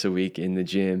 3 nights a week in the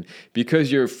gym,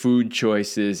 because your food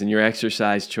choices and your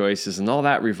exercise choices and all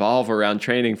that revolve around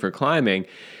training for climbing,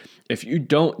 if you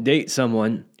don't date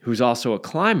someone who's also a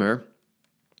climber,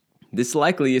 this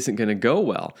likely isn't going to go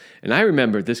well. And I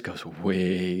remember this goes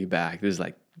way back. This is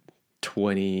like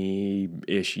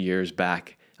 20-ish years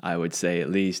back, I would say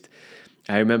at least.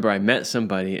 I remember I met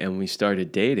somebody and we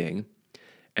started dating.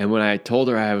 And when I told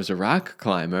her I was a rock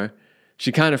climber,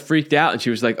 she kind of freaked out and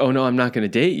she was like, "Oh no, I'm not going to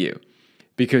date you,"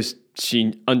 because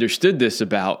she understood this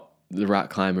about the rock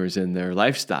climbers and their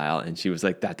lifestyle. And she was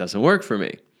like, "That doesn't work for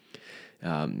me."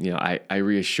 I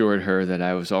reassured her that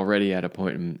I was already at a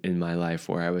point in my life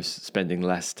where I was spending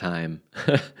less time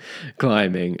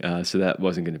climbing, so that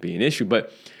wasn't going to be an issue.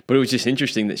 But it was just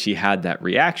interesting that she had that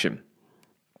reaction.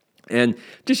 And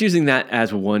just using that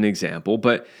as one example,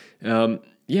 but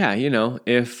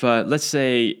if let's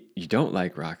say you don't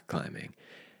like rock climbing,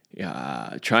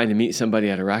 trying to meet somebody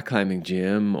at a rock climbing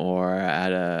gym or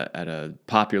at a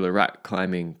popular rock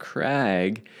climbing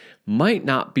crag might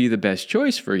not be the best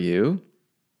choice for you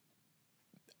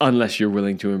unless you're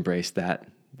willing to embrace that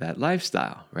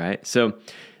lifestyle, right? So,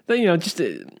 just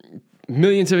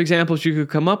millions of examples you could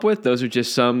come up with. Those are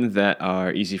just some that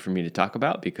are easy for me to talk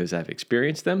about because I've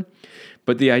experienced them.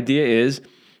 But the idea is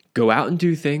go out and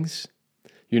do things.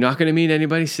 You're not going to meet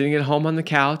anybody sitting at home on the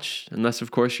couch, unless,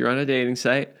 of course, you're on a dating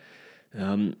site.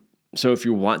 So if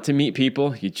you want to meet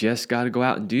people, you just got to go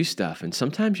out and do stuff. And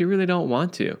sometimes you really don't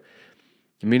want to.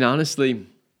 I mean, honestly,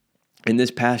 in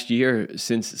this past year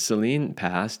since Celine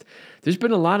passed, there's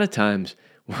been a lot of times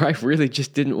where I really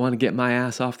just didn't want to get my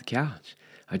ass off the couch.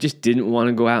 I just didn't want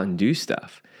to go out and do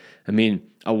stuff. I mean,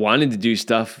 I wanted to do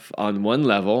stuff on one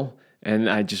level, and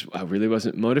I really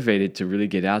wasn't motivated to really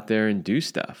get out there and do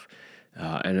stuff.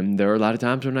 And there were a lot of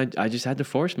times when I just had to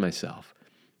force myself.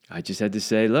 I just had to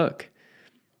say, look,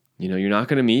 you're not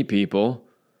going to meet people.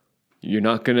 You're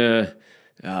not going to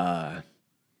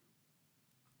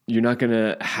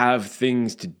have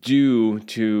things to do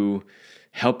to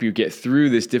help you get through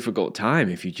this difficult time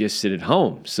if you just sit at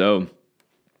home. So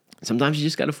sometimes you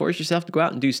just got to force yourself to go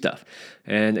out and do stuff.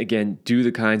 And again, do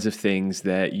the kinds of things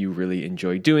that you really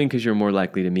enjoy doing because you're more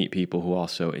likely to meet people who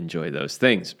also enjoy those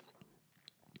things.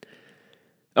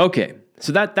 Okay,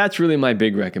 so that's really my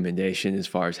big recommendation as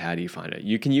far as how do you find it.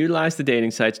 You can utilize the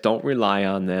dating sites, don't rely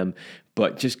on them,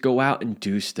 but just go out and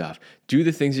do stuff. Do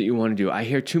the things that you want to do. I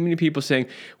hear too many people saying,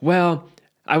 well,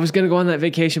 I was going to go on that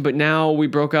vacation, but now we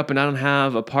broke up and I don't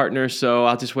have a partner, so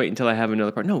I'll just wait until I have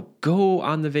another partner. No, go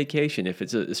on the vacation.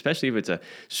 Especially if it's a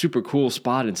super cool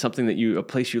spot and something a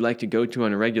place you like to go to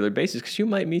on a regular basis, because you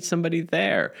might meet somebody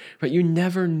there, but you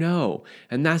never know.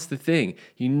 And that's the thing.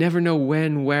 You never know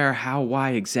when, where, how,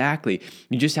 why exactly.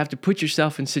 You just have to put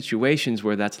yourself in situations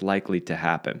where that's likely to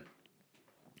happen.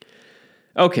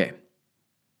 Okay.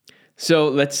 So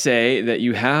let's say that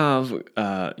you have,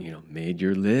 made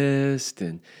your list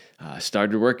and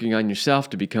started working on yourself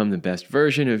to become the best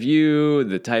version of you,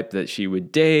 the type that she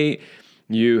would date.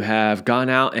 You have gone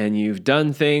out and you've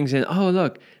done things and, oh,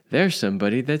 look, there's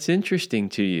somebody that's interesting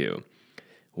to you.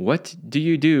 What do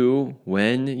you do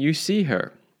when you see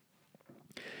her?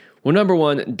 Well, number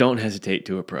one, don't hesitate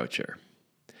to approach her.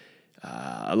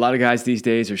 A lot of guys these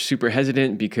days are super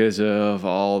hesitant because of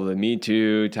all the Me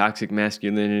Too, toxic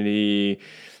masculinity,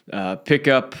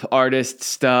 pickup artist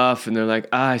stuff, and they're like,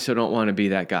 I so don't want to be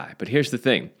that guy. But here's the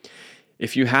thing.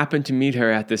 If you happen to meet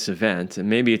her at this event, and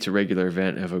maybe it's a regular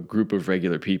event of a group of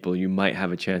regular people, you might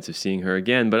have a chance of seeing her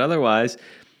again, but otherwise,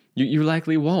 you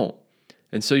likely won't.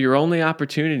 And so your only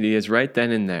opportunity is right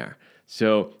then and there.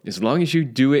 So as long as you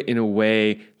do it in a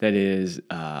way that is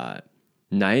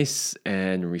nice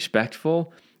and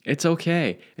respectful, it's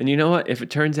okay. And you know what? If it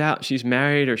turns out she's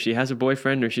married or she has a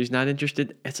boyfriend or she's not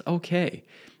interested, it's okay.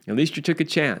 At least you took a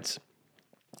chance.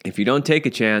 If you don't take a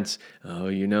chance,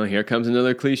 here comes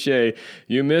another cliche.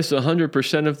 You miss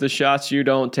 100% of the shots you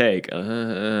don't take.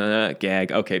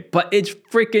 Gag. Okay, but it's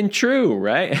freaking true,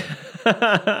 right?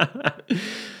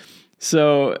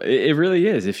 So it really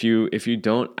is. If you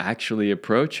don't actually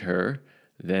approach her,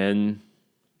 then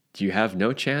you have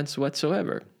no chance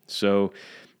whatsoever. So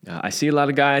I see a lot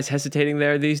of guys hesitating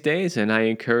there these days, and I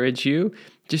encourage you,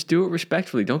 just do it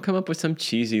respectfully. Don't come up with some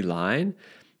cheesy line.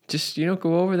 Just,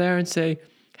 go over there and say,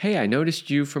 hey, I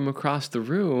noticed you from across the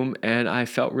room, and I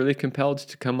felt really compelled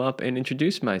to come up and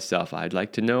introduce myself. I'd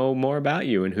like to know more about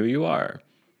you and who you are.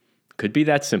 Could be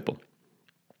that simple.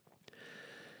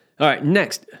 All right,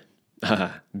 next.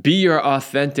 Be your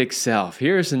authentic self.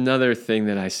 Here's another thing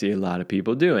that I see a lot of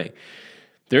people doing.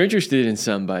 They're interested in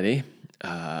somebody,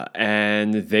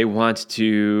 and they want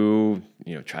to,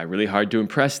 try really hard to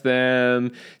impress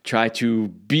them, try to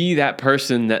be that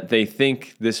person that they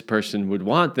think this person would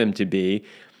want them to be,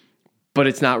 but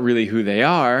it's not really who they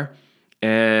are,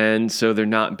 and so they're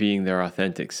not being their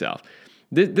authentic self.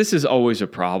 This is always a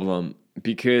problem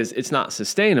because it's not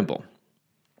sustainable.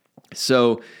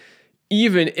 So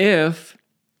even if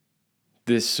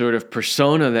this sort of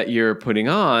persona that you're putting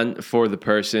on for the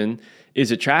person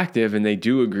is attractive and they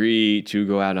do agree to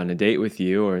go out on a date with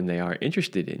you and they are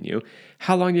interested in you,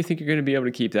 how long do you think you're going to be able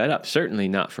to keep that up? Certainly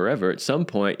not forever. At some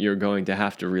point, you're going to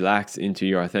have to relax into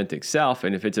your authentic self.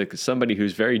 And if it's somebody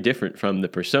who's very different from the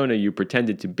persona you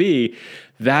pretended to be,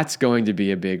 that's going to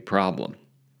be a big problem.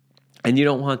 And you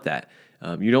don't want that.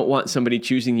 You don't want somebody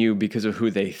choosing you because of who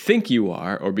they think you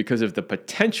are or because of the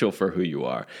potential for who you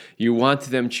are. You want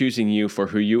them choosing you for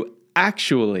who you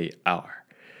actually are.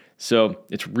 So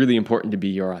it's really important to be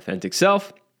your authentic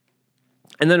self.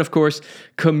 And then, of course,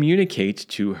 communicate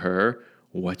to her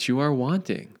what you are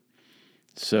wanting.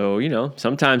 So,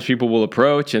 sometimes people will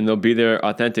approach and they'll be their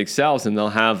authentic selves and they'll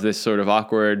have this sort of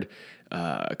awkward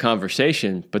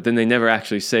conversation, but then they never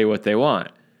actually say what they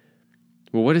want.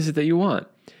 Well, what is it that you want?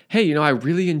 Hey, I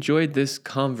really enjoyed this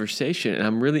conversation and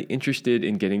I'm really interested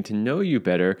in getting to know you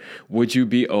better. Would you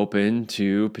be open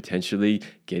to potentially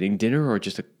getting dinner or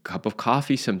just a cup of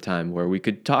coffee sometime where we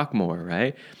could talk more,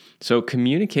 right? So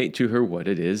communicate to her what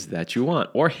it is that you want,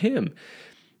 or him.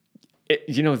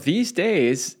 These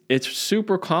days, it's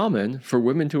super common for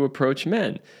women to approach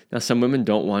men. Now, some women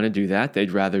don't want to do that.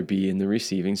 They'd rather be in the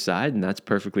receiving side, and that's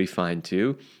perfectly fine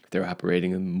too. They're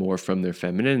operating more from their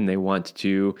feminine and they want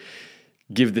to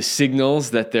give the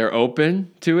signals that they're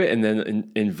open to it and then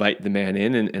invite the man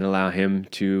in and allow him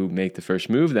to make the first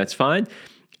move. That's fine.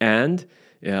 And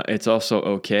it's also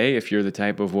okay if you're the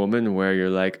type of woman where you're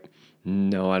like,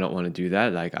 no, I don't want to do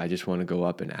that. Like, I just want to go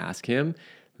up and ask him.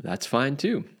 That's fine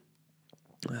too.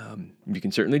 You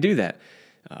can certainly do that.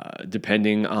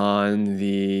 Depending on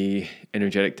the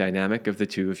energetic dynamic of the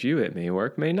two of you, it may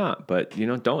work, may not. But,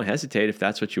 don't hesitate if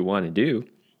that's what you want to do.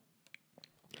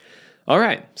 All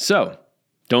right. So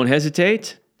don't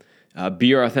hesitate. Be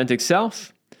your authentic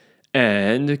self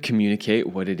and communicate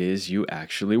what it is you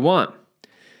actually want.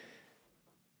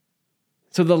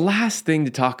 So the last thing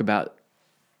to talk about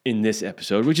in this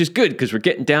episode, which is good because we're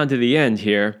getting down to the end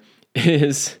here,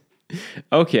 is,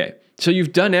 okay, so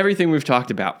you've done everything we've talked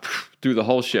about through the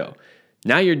whole show.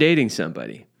 Now you're dating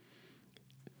somebody.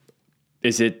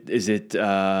 Is it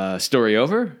story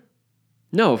over?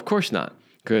 No, of course not,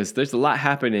 because there's a lot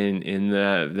happening in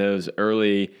those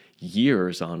early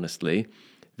years, honestly,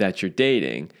 that you're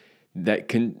dating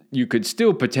that you could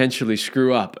still potentially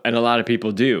screw up, and a lot of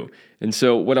people do. And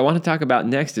so what I want to talk about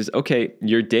next is, okay,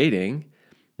 you're dating.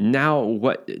 Now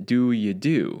what do you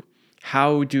do?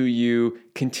 How do you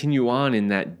continue on in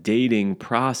that dating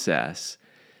process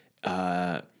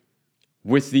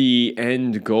with the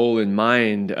end goal in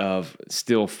mind of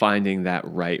still finding that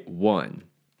right one?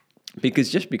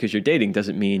 Because just because you're dating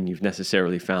doesn't mean you've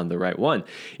necessarily found the right one.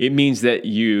 It means that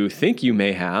you think you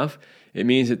may have. It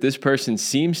means that this person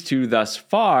seems to thus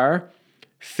far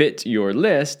fit your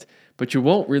list, but you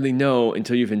won't really know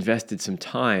until you've invested some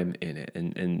time in it.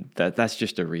 And that's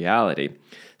just a reality.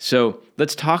 So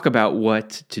let's talk about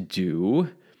what to do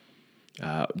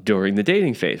during the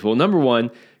dating phase. Well, number one,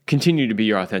 continue to be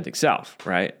your authentic self,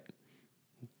 right?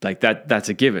 Like that's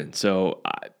a given. So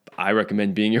I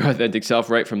recommend being your authentic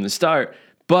self right from the start,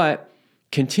 but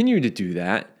continue to do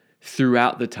that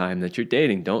throughout the time that you're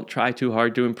dating. Don't try too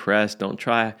hard to impress. Don't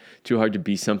try too hard to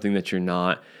be something that you're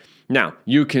not. Now,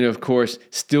 you can, of course,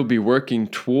 still be working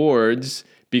towards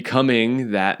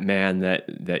becoming that man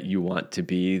that you want to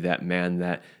be, that man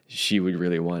that she would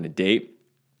really want to date,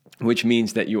 which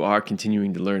means that you are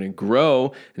continuing to learn and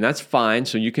grow, and that's fine.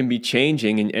 So you can be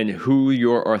changing, and who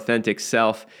your authentic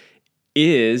self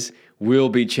is will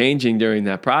be changing during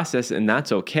that process, and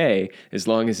that's okay as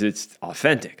long as it's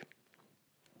authentic.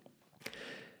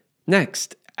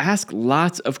 Next, ask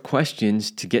lots of questions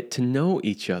to get to know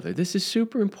each other. This is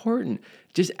super important.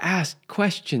 Just ask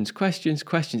questions.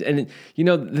 And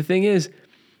the thing is,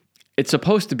 it's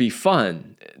supposed to be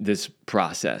fun, this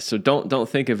process. So don't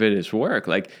think of it as work.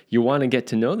 Like, you want to get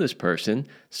to know this person,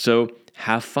 so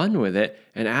have fun with it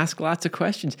and ask lots of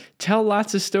questions. Tell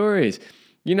lots of stories.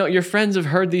 Your friends have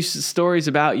heard these stories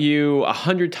about you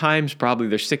 100 times probably.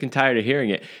 They're sick and tired of hearing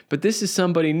it. But this is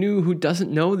somebody new who doesn't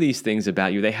know these things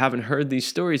about you. They haven't heard these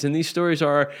stories. And these stories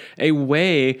are a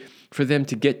way for them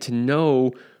to get to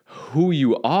know who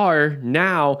you are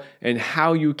now and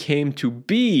how you came to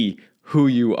be who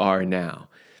you are now.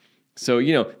 So,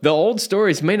 the old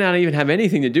stories may not even have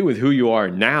anything to do with who you are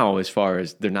now, as far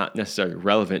as they're not necessarily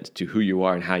relevant to who you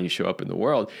are and how you show up in the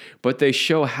world, but they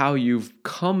show how you've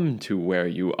come to where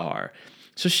you are.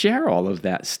 So share all of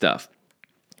that stuff.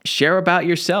 Share about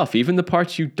yourself, even the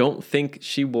parts you don't think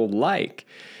she will like.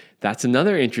 That's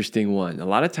another interesting one. A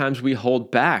lot of times we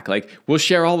hold back. Like, we'll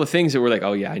share all the things that we're like,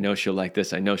 oh yeah, I know she'll like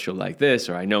this, I know she'll like this,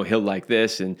 or I know he'll like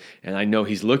this, and I know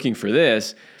he's looking for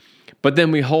this. But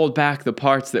then we hold back the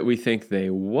parts that we think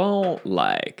they won't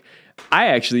like. I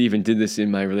actually even did this in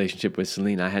my relationship with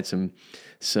Celine. I had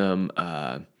some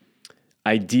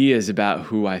ideas about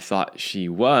who I thought she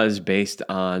was based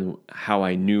on how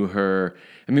I knew her.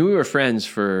 I mean, we were friends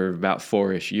for about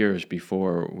 4-ish years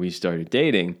before we started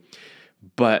dating,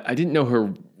 but I didn't know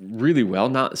her really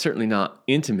well, certainly not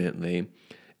intimately.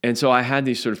 And so I had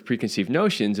these sort of preconceived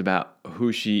notions about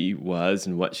who she was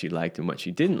and what she liked and what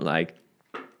she didn't like.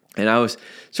 And I was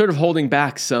sort of holding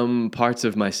back some parts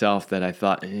of myself that I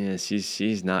thought,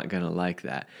 she's not going to like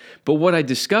that. But what I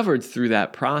discovered through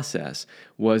that process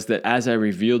was that as I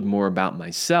revealed more about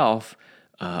myself,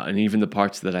 and even the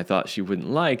parts that I thought she wouldn't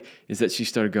like, is that she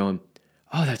started going,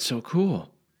 oh, that's so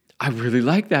cool. I really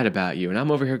like that about you. And I'm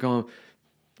over here going,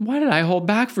 why did I hold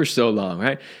back for so long,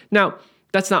 right? Now,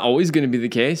 that's not always going to be the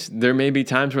case. There may be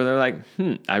times where they're like,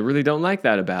 I really don't like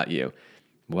that about you.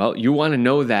 Well, you want to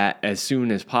know that as soon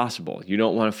as possible. You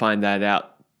don't want to find that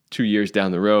out 2 years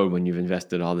down the road when you've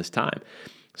invested all this time.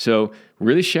 So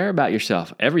really share about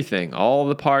yourself, everything, all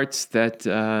the parts that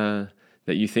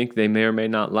you think they may or may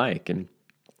not like. And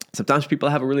sometimes people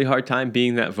have a really hard time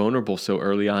being that vulnerable so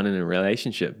early on in a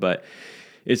relationship, but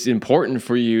it's important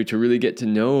for you to really get to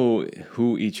know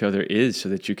who each other is so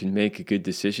that you can make good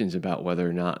decisions about whether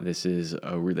or not this is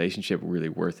a relationship really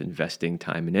worth investing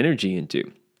time and energy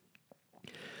into.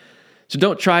 So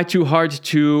don't try too hard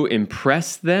to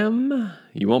impress them.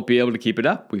 You won't be able to keep it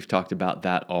up. We've talked about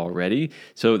that already.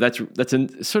 So that's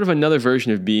sort of another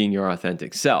version of being your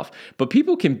authentic self. But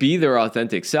people can be their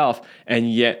authentic self and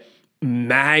yet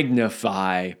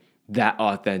magnify that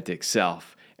authentic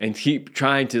self and keep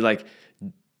trying to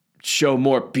show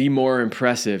more, be more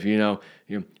impressive,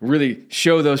 really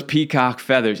show those peacock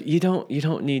feathers. You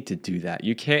don't need to do that.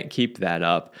 You can't keep that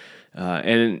up.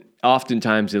 And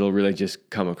oftentimes it'll really just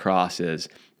come across as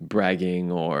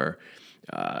bragging or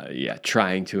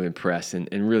trying to impress,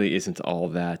 and really isn't all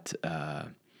that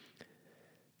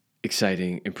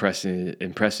exciting,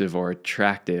 impressive or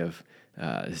attractive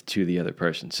to the other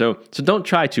person. So don't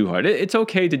try too hard. It's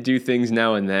okay to do things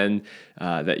now and then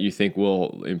that you think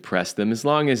will impress them, as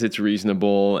long as it's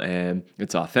reasonable and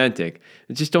it's authentic.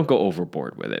 Just don't go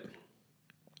overboard with it.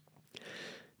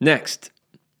 Next,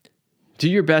 do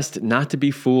your best not to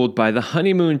be fooled by the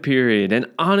honeymoon period and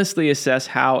honestly assess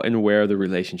how and where the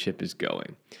relationship is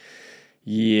going.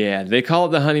 Yeah, they call it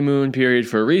the honeymoon period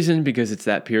for a reason, because it's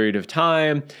that period of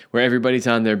time where everybody's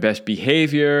on their best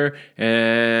behavior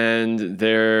and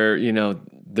they're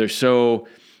so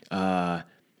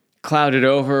clouded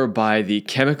over by the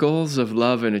chemicals of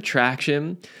love and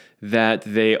attraction that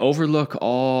they overlook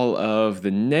all of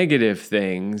the negative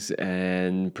things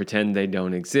and pretend they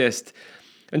don't exist.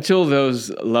 until those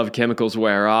love chemicals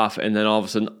wear off, and then all of a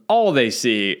sudden, all they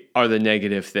see are the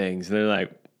negative things. And they're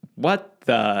like, what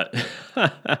the?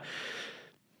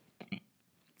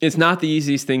 It's not the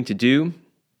easiest thing to do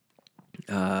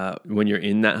when you're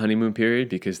in that honeymoon period,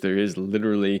 because there is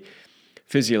literally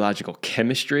physiological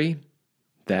chemistry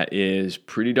that is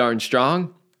pretty darn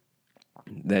strong,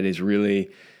 that is really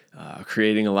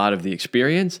creating a lot of the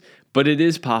experience. But it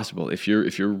is possible if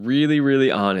you're really,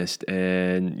 really honest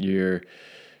and you're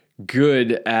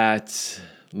good at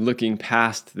looking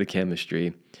past the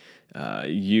chemistry,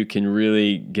 you can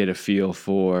really get a feel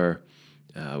for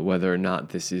whether or not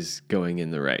this is going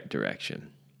in the right direction.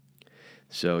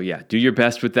 So yeah, do your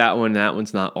best with that one. That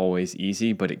one's not always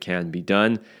easy, but it can be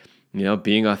done.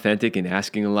 Being authentic and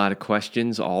asking a lot of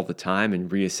questions all the time and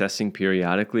reassessing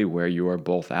periodically where you are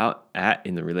both at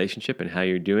in the relationship and how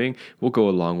you're doing will go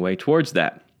a long way towards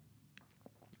that.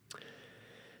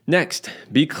 Next,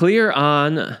 be clear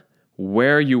on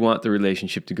where you want the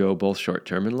relationship to go, both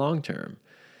short-term and long-term.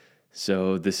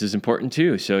 So this is important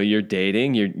too. So you're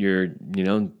dating, you're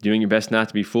doing your best not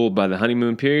to be fooled by the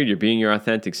honeymoon period. You're being your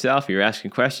authentic self. You're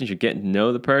asking questions. You're getting to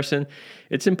know the person.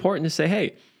 It's important to say,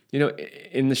 hey,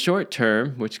 in the short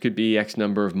term, which could be X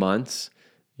number of months,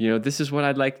 this is what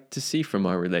I'd like to see from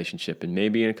our relationship. And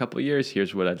maybe in a couple of years,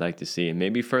 here's what I'd like to see. And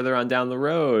maybe further on down the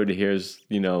road, here's,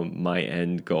 my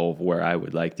end goal of where I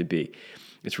would like to be.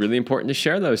 It's really important to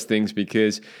share those things,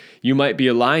 because you might be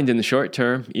aligned in the short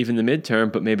term, even the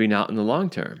midterm, but maybe not in the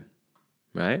long term,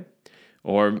 right?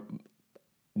 Or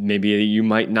maybe you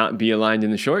might not be aligned in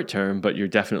the short term, but you're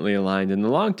definitely aligned in the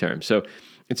long term. So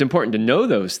it's important to know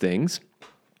those things,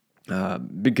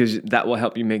 because that will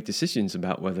help you make decisions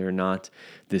about whether or not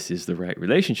this is the right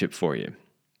relationship for you.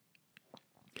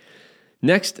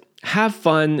 Next, have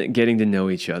fun getting to know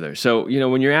each other. So,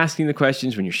 when you're asking the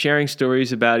questions, when you're sharing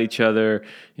stories about each other,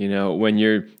 when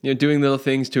you're doing little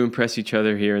things to impress each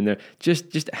other here and there,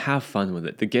 just have fun with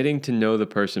it. The getting to know the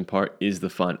person part is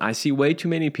the fun. I see way too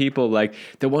many people that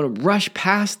want to rush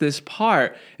past this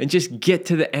part and just get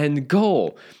to the end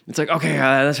goal. It's like, okay,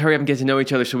 let's hurry up and get to know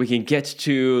each other so we can get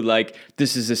to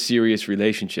this is a serious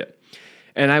relationship.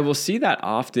 And I will see that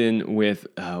often with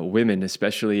women,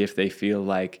 especially if they feel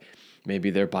like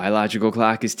maybe their biological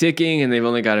clock is ticking and they've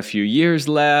only got a few years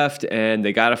left and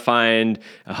they got to find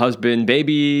a husband,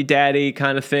 baby, daddy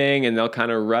kind of thing, and they'll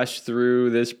kind of rush through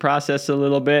this process a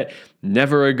little bit.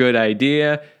 Never a good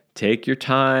idea. Take your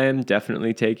time.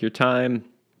 Definitely take your time.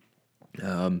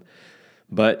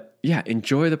 But yeah,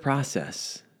 enjoy the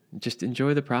process. Just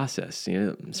enjoy the process.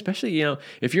 Especially,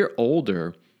 if you're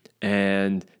older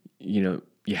and, you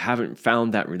haven't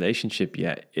found that relationship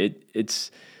yet,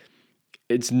 it's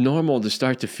normal to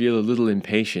start to feel a little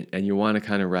impatient and you want to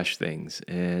kind of rush things.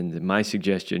 And my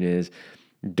suggestion is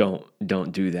don't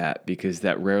do that, because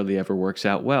that rarely ever works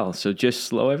out well. So just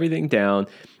slow everything down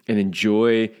and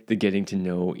enjoy the getting to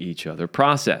know each other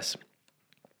process.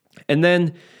 And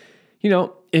then,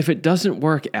 if it doesn't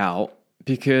work out,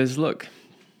 because look,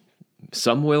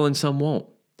 some will and some won't.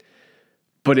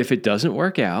 But if it doesn't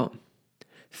work out,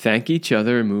 thank each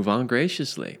other and move on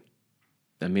graciously.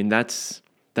 I mean, that's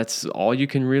all you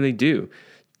can really do.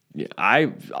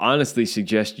 I honestly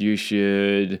suggest you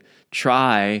should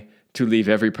try to leave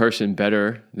every person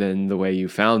better than the way you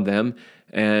found them,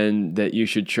 and that you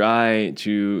should try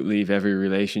to leave every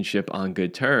relationship on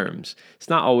good terms. It's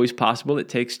not always possible. It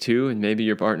takes two, and maybe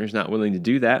your partner's not willing to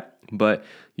do that, but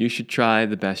you should try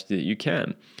the best that you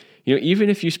can. Even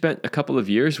if you spent a couple of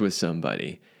years with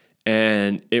somebody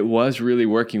and it was really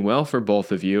working well for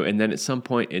both of you, and then at some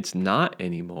point it's not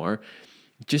anymore,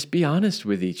 just be honest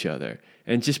with each other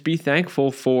and just be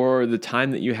thankful for the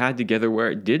time that you had together where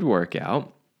it did work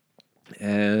out.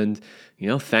 And,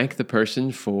 thank the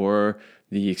person for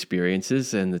the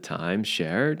experiences and the time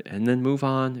shared, and then move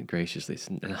on graciously. It's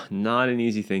not an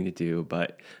easy thing to do,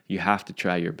 but you have to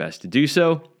try your best to do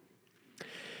so.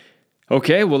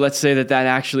 Okay, well, let's say that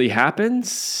actually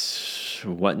happens.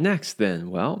 What next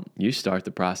then? Well, you start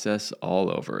the process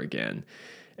all over again.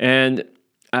 And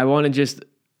I want to just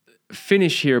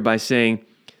finish here by saying,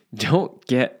 don't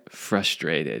get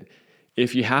frustrated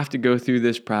if you have to go through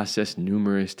this process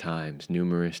numerous times.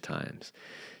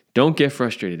 Don't get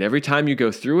frustrated. Every time you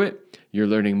go through it, you're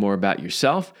learning more about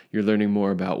yourself. You're learning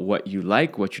more about what you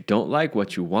like, what you don't like,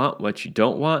 what you want, what you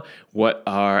don't want, what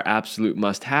are absolute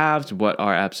must-haves, what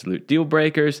are absolute deal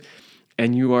breakers.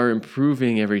 And you are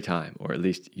improving every time, or at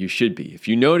least you should be. If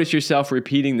you notice yourself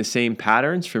repeating the same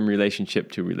patterns from relationship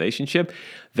to relationship,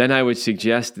 then I would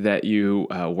suggest that you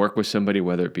work with somebody,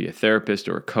 whether it be a therapist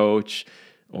or a coach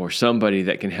or somebody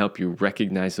that can help you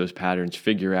recognize those patterns,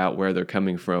 figure out where they're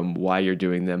coming from, why you're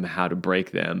doing them, how to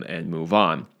break them, and move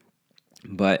on.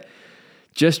 But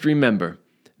just remember,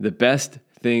 the best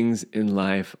things in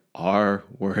life are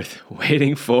worth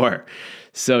waiting for.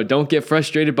 So don't get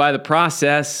frustrated by the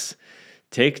process.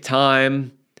 Take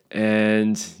time,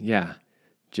 and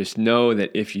just know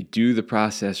that if you do the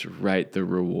process right, the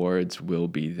rewards will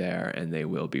be there and they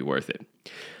will be worth it.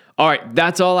 All right,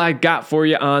 that's all I got for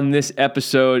you on this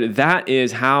episode. That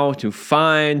is how to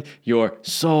find your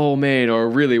soulmate, or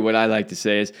really what I like to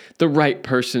say is the right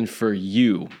person for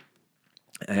you.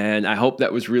 And I hope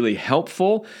that was really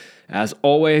helpful. As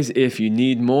always, if you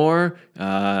need more,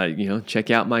 check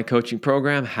out my coaching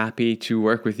program. Happy to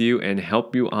work with you and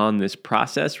help you on this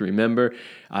process. Remember,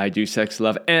 I do sex,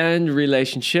 love, and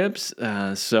relationships.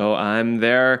 So I'm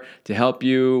there to help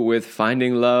you with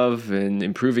finding love and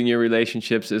improving your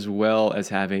relationships, as well as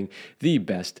having the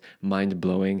best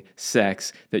mind-blowing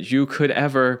sex that you could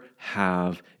ever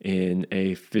have in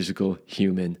a physical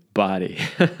human body.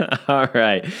 All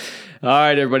right,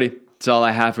 everybody. That's all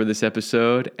I have for this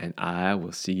episode, and I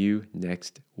will see you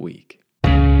next week.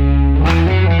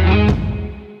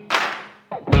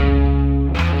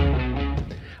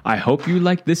 I hope you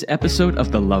liked this episode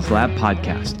of the Love Lab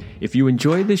podcast. If you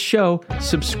enjoyed this show,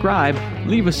 subscribe,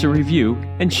 leave us a review,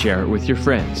 and share it with your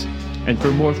friends. And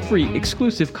for more free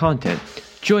exclusive content,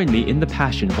 join me in the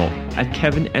Passion Vault at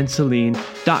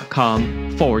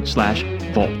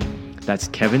kevinandceline.com/vault. That's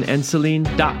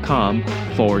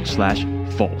kevinandceline.com/vault.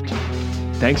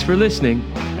 Thanks for listening,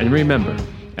 and remember,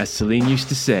 as Celine used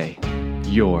to say,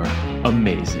 you're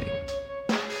amazing.